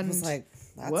stunned was like,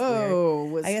 that's whoa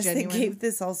weird. was I guess genuine. they gave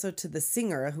this also to the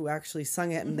singer who actually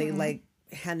sung it, and they like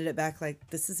handed it back like,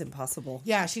 this is impossible.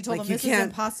 Yeah, she told Like, him you this is can't-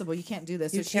 impossible. You can't do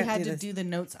this. So you she can't had do to this. do the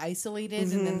notes isolated,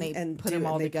 and then they put them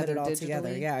all together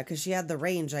digitally. Yeah, because she had the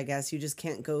range. I guess you just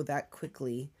can't go that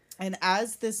quickly. And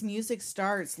as this music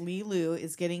starts, Lilu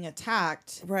is getting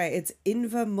attacked. Right, it's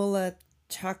Inva Mulla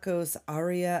Chaco's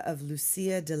aria of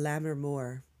Lucia de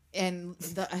Lammermoor. And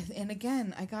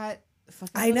again, I got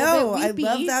fucking. I know. I weepy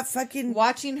love that fucking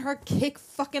watching her kick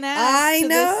fucking ass. I to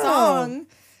know. This song.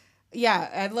 Yeah,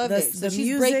 I love it. So the she's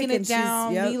music breaking it and she's-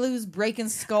 down. yep. Lilu's breaking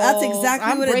skulls. That's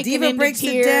exactly I'm what a breaking diva into breaks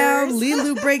it tears. down.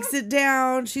 Lilu breaks it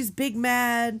down. She's big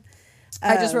mad.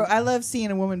 I just wrote, I love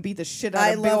seeing a woman beat the shit out I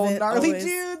of big love old it gnarly always,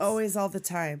 dudes. always, all the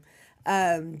time.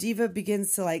 Diva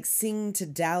begins to like sing to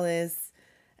Dallas,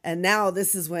 and now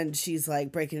this is when she's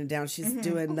like breaking it down. She's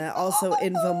doing the also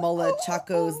Inva Mulla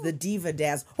Chaco's the diva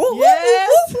dance.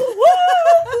 Yes.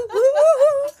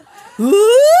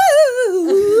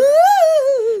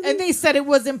 And they said it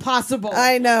was impossible.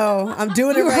 I know. I'm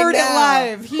doing it You right heard now. it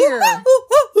live here.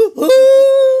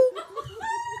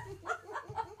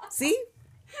 See?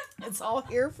 It's all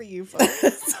here for you, folks.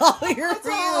 It's all here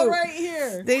for All you. right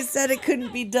here. They said it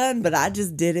couldn't be done, but I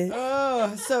just did it.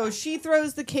 Oh, so she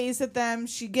throws the case at them.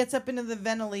 She gets up into the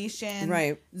ventilation.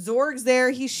 Right. Zorg's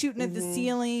there. He's shooting at the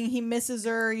ceiling. He misses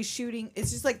her. He's shooting. It's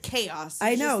just like chaos. It's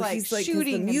I know. just He's like, 'cause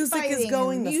shooting the and music is fighting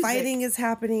going, and the music. fighting is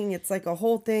happening. It's like a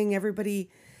whole thing. Everybody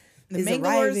The is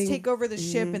Mangalores arriving. take over the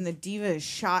ship, and the diva is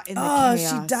shot in the Oh,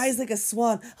 chaos. she dies like a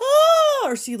swan. Oh,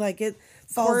 or she like it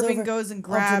falls Corbin over. goes and All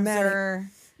grabs dramatic. her,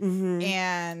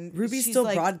 and Ruby's she's still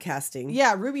like, broadcasting.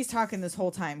 Yeah, Ruby's talking this whole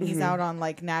time. He's out on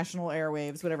like national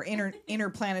airwaves, whatever,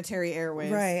 interplanetary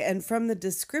airwaves. Right. And from the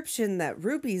description that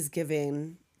Ruby's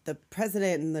giving, the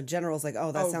president and the general's like,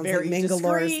 oh, that sounds like very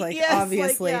Mangalores. discreet. Like, Yes,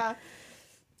 obviously. yeah.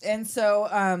 And so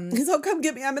He's like, come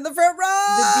get me. I'm in the front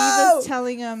row. the diva's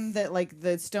telling him that like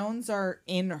the stones are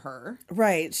in her.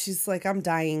 Right. She's like, I'm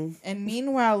dying. And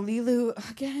meanwhile, Lilu,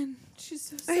 again, she's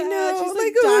so sad. I know. She's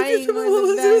like, dying in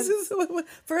the vents.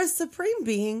 for a supreme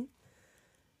being,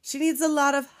 she needs a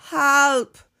lot of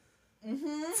help.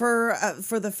 For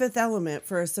the fifth element,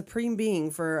 for a supreme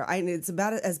being, it's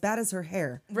about as bad as her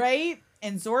hair. Right?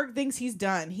 And Zorg thinks he's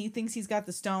done. He thinks he's got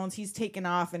the stones. He's taken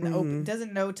off and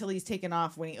doesn't know till he's taken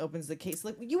off when he opens the case.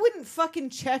 Like, you wouldn't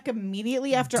fucking check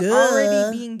immediately after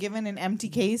already being given an empty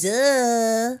case.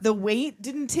 Duh. The weight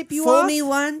didn't tip you Fool off. me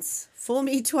once, fool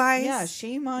me twice. Yeah,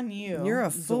 shame on you. You're a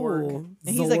Zorg. fool.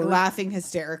 And he's like Zorg. laughing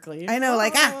hysterically. I know,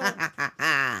 like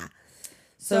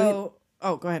So,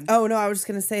 oh, go ahead. Oh no, I was just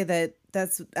gonna say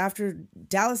that's after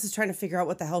Dallas is trying to figure out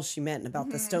what the hell she meant about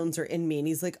the stones are in me, and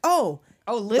he's like, oh,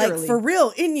 literally. like for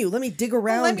real in you. Let me dig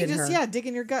around. Let me in just, her. dig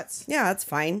in your guts. Yeah, that's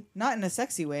fine. Not in a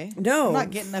sexy way. No. I'm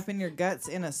not getting up in your guts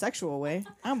in a sexual way.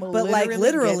 I'm But like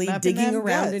literally getting up digging in them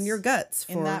around guts. in your guts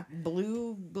for In that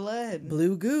blue blood.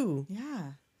 blue goo,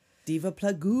 Yeah. diva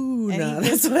plaguna. And he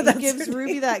That's gives her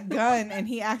Ruby name. that gun, and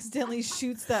he accidentally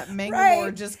shoots that Mangalore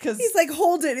Right. just because He's like,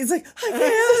 hold it. He's like, I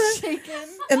can't. shaken.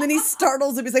 And then he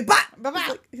startles him. He's like, bah!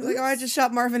 Bah-bah. He's like, oh, I just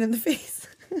shot Marvin in the face.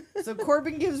 So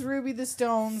Corbin gives Ruby the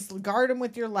stones, guard him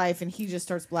with your life, and he just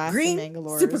starts blasting Green?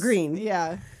 Mangalores. Super green.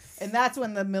 Yeah. And that's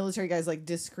when the military guy's like,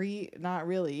 discreet, not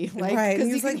really. Like, Right. because And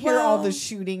you he's can like, hear all well, the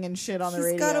shooting and shit on the He's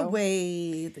radio. got a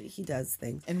way that he does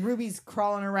things. And Ruby's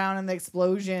crawling around in the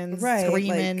explosions, Right.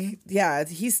 screaming. Like, yeah,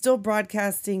 he's still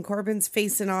broadcasting. Corbin's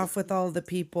facing off with all the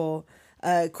people.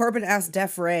 Corbin asked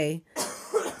Def Ray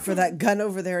for that gun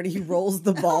over there, and he rolls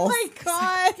the ball. Oh my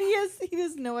god, he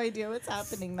has no idea what's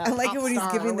happening. That I like pop it when he's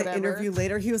star giving or the whatever. interview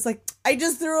later. He was like, I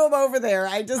just threw him over there.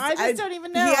 I just don't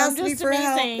even know. He I'm asked me just for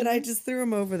help, amazing." and I just threw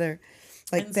him over there.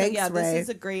 Like, And thanks, so, yeah, Ray. this is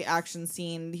a great action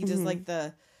scene. He does like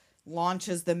the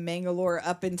launches the Mangalore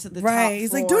up into the top Right.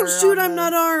 He's like, floor don't shoot, on I'm the-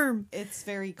 not armed. It's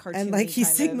very cartoony. And like he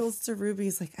kind of. signals to Ruby.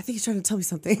 He's like, I think he's trying to tell me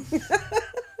something.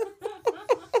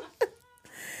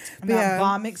 And that yeah.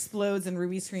 bomb explodes and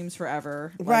Ruby screams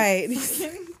forever. Like, Right. the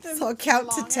So I'll count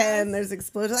to long 10. ass- There's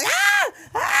explosions. Like,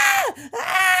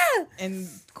 ah! And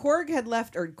Zorg had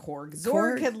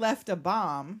left a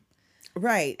bomb,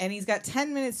 Right. and he's got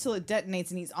 10 minutes till it detonates,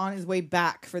 and he's on his way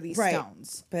back for these Right.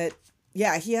 stones. But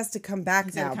yeah, he has to come back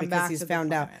He's gotta now come because back he's to the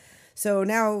found out. planet. So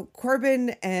now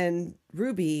Corbin and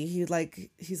Ruby, he's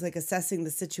like assessing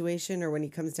the situation, or when he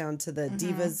comes down to the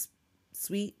Diva's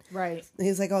suite. Right. And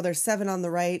he's like, oh, there's 7 on the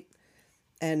right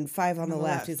and 5 on the left.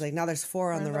 left. He's like, now there's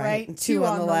 4 on On the right and 2 2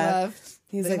 on the left.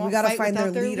 He's They like, we won't got to fight find their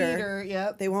without leader.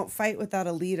 Yep. They won't fight without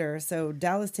a leader. So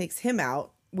Dallas takes him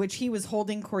out. Which he was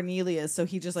holding Cornelius, so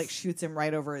he just like shoots him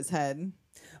right over his head.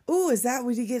 Ooh, is that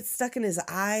when he gets stuck in his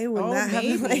eye when that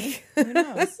happened? Like, Who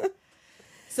knows?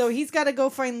 So he's got to go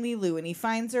find Lilu, and he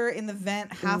finds her in the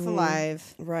vent, half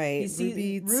alive. right.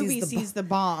 Ruby sees the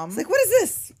bomb. It's like, what is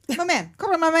this? My man,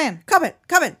 Corbin, my man. Coming.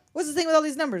 What's the thing with all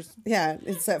these numbers? Yeah,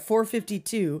 it's at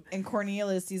 4:52. And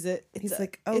Cornelius sees it. He's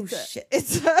like, oh, shit.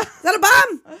 It's Is that a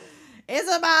bomb? it's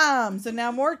a bomb. So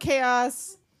now more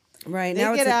chaos. Right, They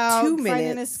now get it's at out, 2 find an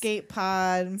minutes. escape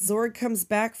pod. Zorg comes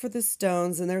back for the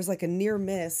stones, and there's like a near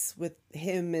miss with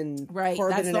him and Right,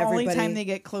 Corbin that's and the only everybody. time they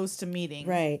get close to meeting.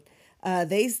 Right.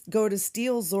 They go to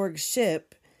steal Zorg's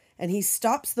ship, and he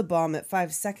stops the bomb at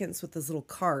 5 seconds with his little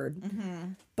card.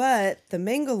 Mm-hmm. But the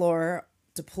Mangalore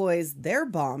deploys their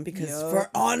bomb because Yup. for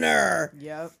honor.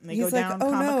 Yep, they He's go like, down "Oh,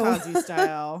 no." kamikaze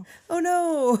style. Oh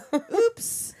no.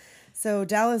 Oops. So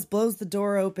Dallas blows the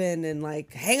door open and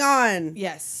like, hang on.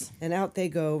 Yes. And out they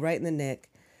go, right in the nick.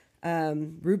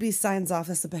 Ruby signs off.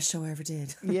 That's the best show I ever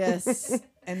did. Yes.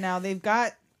 And now they've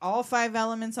got all 5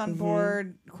 elements on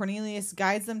board. Cornelius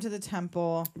guides them to the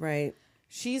temple. Right.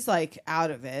 She's like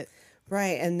out of it.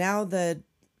 Right. And now the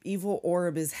evil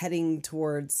orb is heading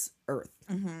towards Earth.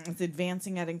 It's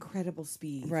advancing at incredible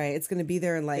speed. Right. It's going to be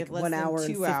there in They like have less 1 than hour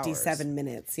and 2 hours. 57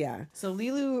 minutes. Yeah. So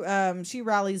Lilu, she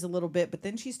rallies a little bit, but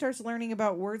then she starts learning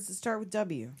about words that start with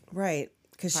W. Right.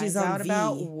 Because she's Finds on out V.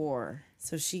 about war.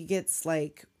 So she gets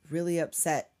like really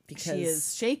upset because She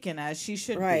is shaken as she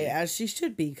should right, be. as she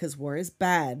should be, because war is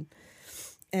bad.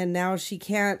 And now she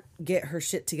can't get her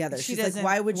shit together. She She's like, doesn't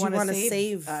why would you wanna want to save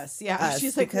save us? Yeah, us?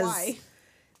 she's like, Because why?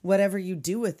 whatever you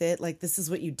do with it, like this is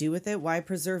what you do with it. Why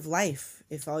preserve life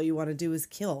if all you want to do is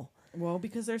kill? Well,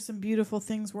 because there's some beautiful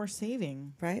things worth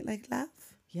saving. Right? Like love.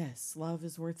 Yes, love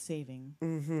is worth saving.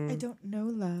 I don't know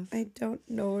love. I don't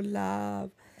know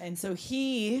love. And so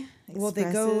he Well, they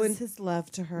expresses go and- his love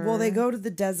to her. Well, they go to the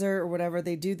desert or whatever.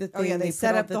 They do the thing. Oh yeah, they put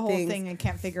set all up the whole things, thing and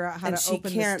can't figure out how and to she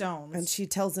open can't. the stones. And she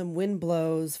tells him, "Wind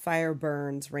blows, fire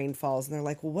burns, rain falls." And they're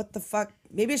like, "Well, what the fuck?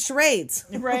 Maybe it's charades."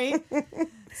 Right?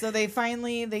 So they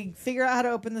figure out how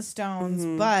to open the stones,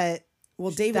 but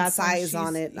Well, David that's when sighs she's-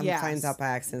 on it and yes, finds out by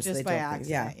accident. just so they by don't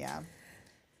think- accident. Yeah.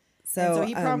 So, And so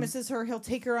he promises her he'll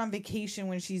take her on vacation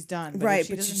when she's done. But Right, if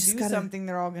she but she doesn't just do gotta- something,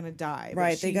 they're all gonna die. But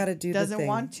Right, they she gotta do the doesn't thing.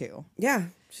 want to Yeah,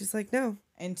 she's like, no.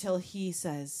 until he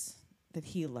says that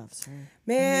he loves her.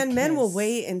 Man, And they men will kiss.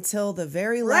 wait until the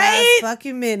very last Right?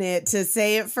 fucking minute to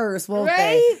say it first, won't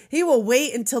Right? they? He will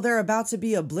wait until they're about to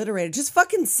be obliterated. Just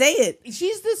fucking say it.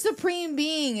 She's the supreme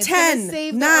being. It's gonna 10,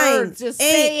 save the 9, earth. Just 8,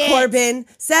 say it. Corbin,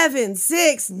 7,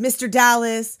 6, Mr.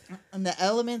 Dallas. And the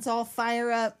elements all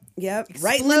fire up. Yep, Explode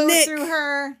right in the nick. through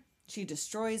her. She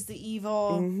destroys the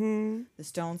evil. The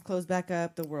stones close back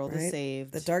up. The world is Right.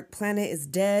 saved. The dark planet is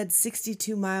dead,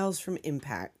 62 miles from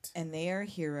impact. And they are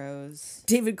heroes.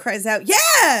 David cries out,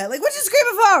 yeah! Like, what you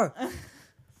screaming for?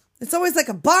 It's always like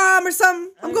a bomb or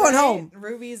something. I'm going Right? home.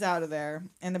 Ruby's out of there.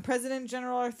 And the president and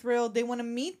general are thrilled. They want to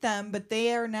meet them, but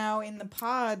they are now in the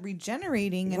pod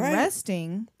regenerating and Right.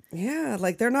 resting. Yeah,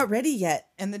 like they're not ready yet.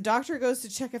 And the doctor goes to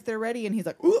check if they're ready, and he's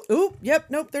like, ooh, Oop, yep,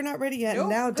 nope, they're not ready yet. Nope,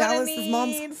 And now gonna Dallas's need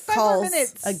mom 5 more calls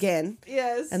minutes. again.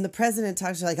 yes. And the president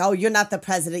talks to her like, oh, you're not the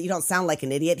president. You don't sound like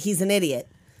an idiot. He's an idiot.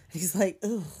 He's like,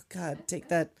 oh, God, take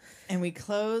that. And we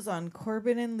close on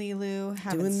Corbin and Lilu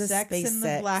having Doing the sex space in the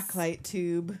sex. blacklight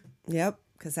tube. Yep,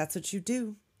 because that's what you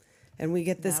do. And we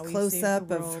get this Now we close saved up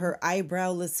the of world. her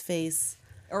eyebrowless face.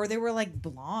 Or they were like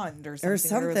blonde or something. Or Or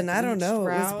something. I don't know.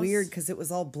 It was Brows. weird because it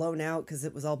was all blown out because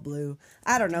it was all blue.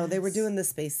 I don't know. They were doing the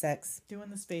space sex. Doing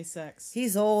the space sex.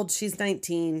 He's old. She's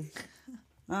 19.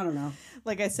 I don't know.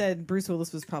 Like I said, Bruce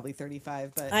Willis was probably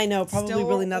 35, but I know, probably still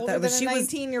really not older that. But than she a was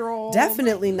 19-year-old.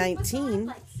 definitely But God 19.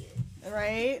 likes it.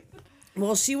 Right?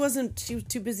 Well, she wasn't. She was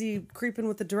too busy creeping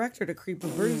with the director to creep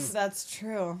with Bruce. That's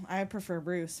true. I prefer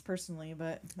Bruce personally,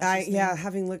 but that's just me.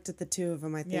 Having looked at the two of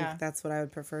them, I think Yeah. that's what I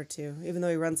would prefer too. Even though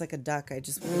he runs like a duck, I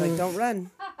just would be like, don't run.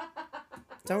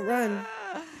 Don't run.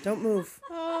 Don't move.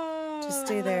 Just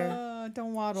stay there.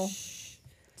 Don't waddle.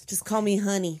 Just call me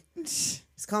honey. Just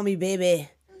call me baby.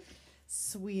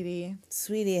 Sweetie.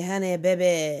 Sweetie, honey,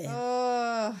 baby.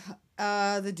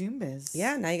 The Doom Biz.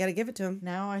 Yeah, now you got to give it to him.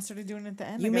 Now I started doing it at the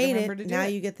end. You I gotta made remember it. to do Now it.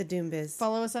 you get the Doom Biz.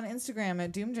 Follow us on Instagram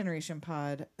at Doom Generation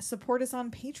Pod. Support us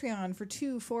on Patreon for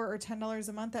 $2, $4, or $10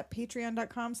 a month at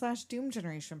patreon.com/Doom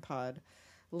Generation Pod.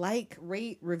 Like,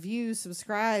 rate, review,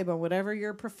 subscribe on whatever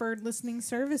your preferred listening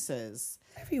service is.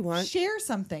 Whatever you want. Share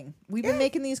something. We've been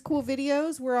making these cool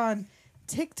videos. We're on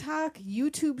TikTok,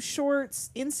 YouTube Shorts,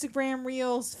 Instagram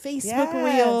Reels, Facebook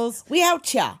Reels. We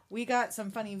out ya. We got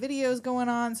some funny videos going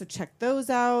on, so check those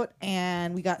out.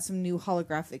 And we got some new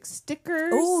holographic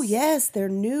stickers. Oh, yes, they're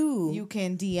new. You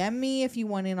can DM me if you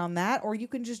want in on that, or you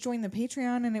can just join the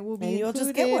Patreon and it will be And you'll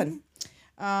included. just get one.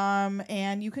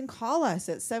 And you can call us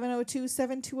at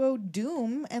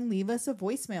 702-720-DOOM and leave us a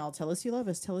voicemail. Tell us you love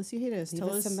us. Tell us you hate us. Leave Tell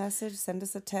us us a message. Send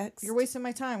us a text. you're wasting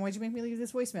my time. Why'd you make me leave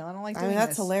this voicemail? I don't like I doing mean, that's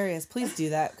this. hilarious. Please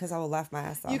do that because I will laugh my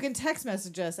ass off. You can text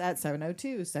message us at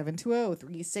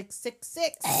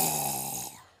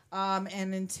 702-720-3666.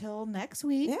 And until next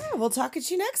week. Yeah, we'll talk at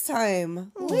you next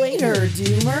time. Later,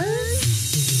 Doomers.